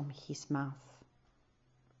comes from his mouth,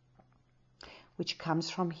 which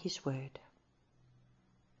comes from his word.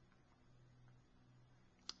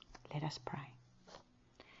 Let us pray.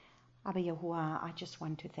 Abba Yahuwah, I just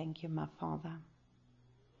want to thank you, my Father.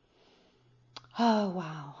 Oh,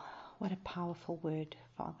 wow. What a powerful word,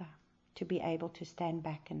 Father, to be able to stand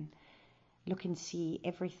back and look and see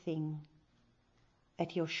everything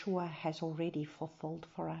that Yahushua has already fulfilled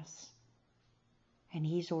for us. And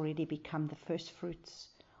he's already become the first fruits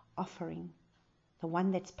offering, the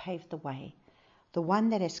one that's paved the way, the one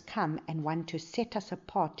that has come and want to set us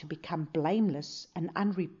apart to become blameless and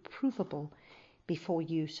unreprovable before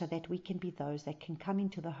you, so that we can be those that can come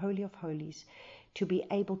into the Holy of Holies, to be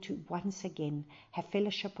able to once again have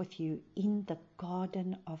fellowship with you in the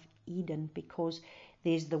Garden of Eden, because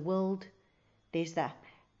there's the world, there's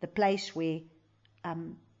the place where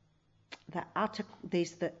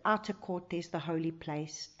there's the outer court, there's the holy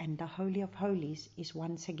place, and the Holy of Holies is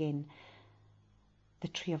once again the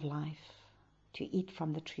tree of life, to eat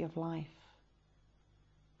from the tree of life,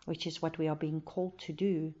 which is what we are being called to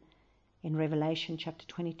do in Revelation chapter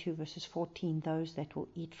 22 verses 14, those that will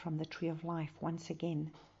eat from the tree of life once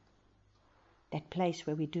again. That place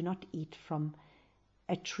where we do not eat from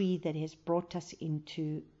a tree that has brought us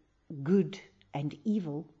into good and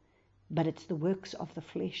evil, but it's the works of the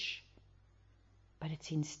flesh. But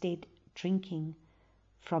it's instead drinking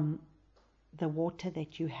from the water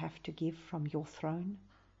that you have to give from your throne.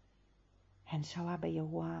 And so, Abba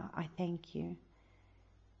Yahuwah, I thank you.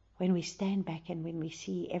 When we stand back and when we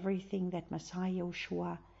see everything that Messiah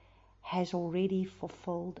Yahushua has already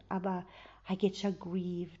fulfilled, Abba, I get so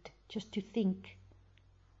grieved just to think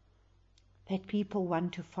that people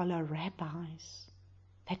want to follow rabbis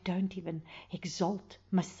that don't even exalt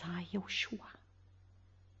Messiah Yahushua.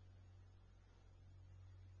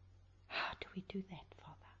 How do we do that,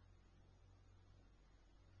 Father?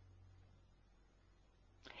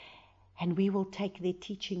 And we will take their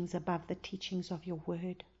teachings above the teachings of your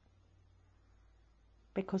word,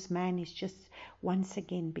 because man is just once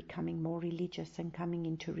again becoming more religious and coming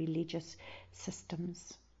into religious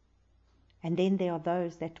systems. And then there are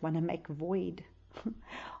those that want to make void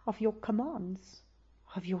of your commands,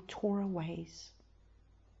 of your Torah ways.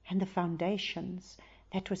 and the foundations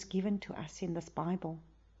that was given to us in this Bible.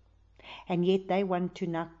 And yet they want to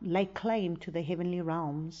now lay claim to the heavenly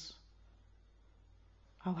realms.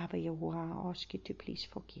 Oh, Abba Yahuwah, I ask you to please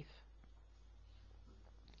forgive.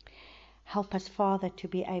 Help us, Father, to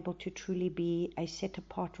be able to truly be a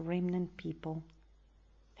set-apart remnant people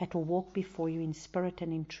that will walk before you in spirit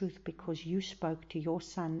and in truth, because you spoke to your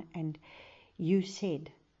Son and you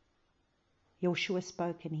said, Yahushua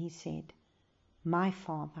spoke and he said, my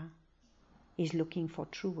Father is looking for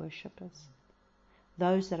true worshippers,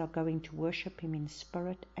 those that are going to worship him in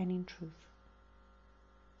spirit and in truth.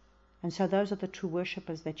 And so those are the true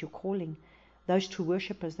worshippers that you're calling, those true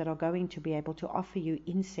worshippers that are going to be able to offer you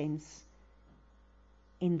incense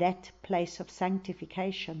in that place of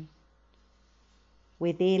sanctification,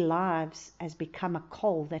 where their lives has become a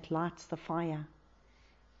coal that lights the fire,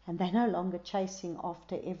 and they're no longer chasing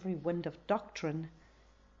after every wind of doctrine,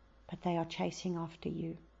 but they are chasing after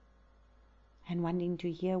you and wanting to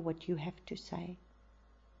hear what you have to say.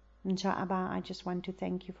 And so, Abba, I just want to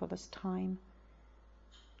thank you for this time.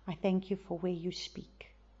 I thank you for where you speak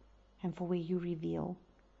and for where you reveal,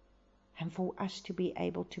 and for us to be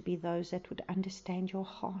able to be those that would understand your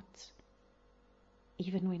heart,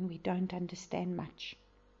 even when we don't understand much.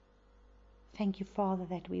 Thank you, Father,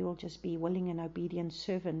 that we will just be willing and obedient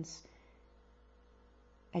servants,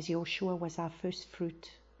 as Yahushua was our first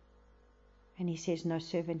fruit. And he says, no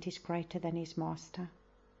servant is greater than his master.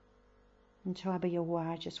 And so, Abba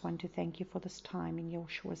Yahuwah, I just want to thank you for this time in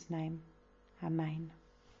Yahushua's name. Amen.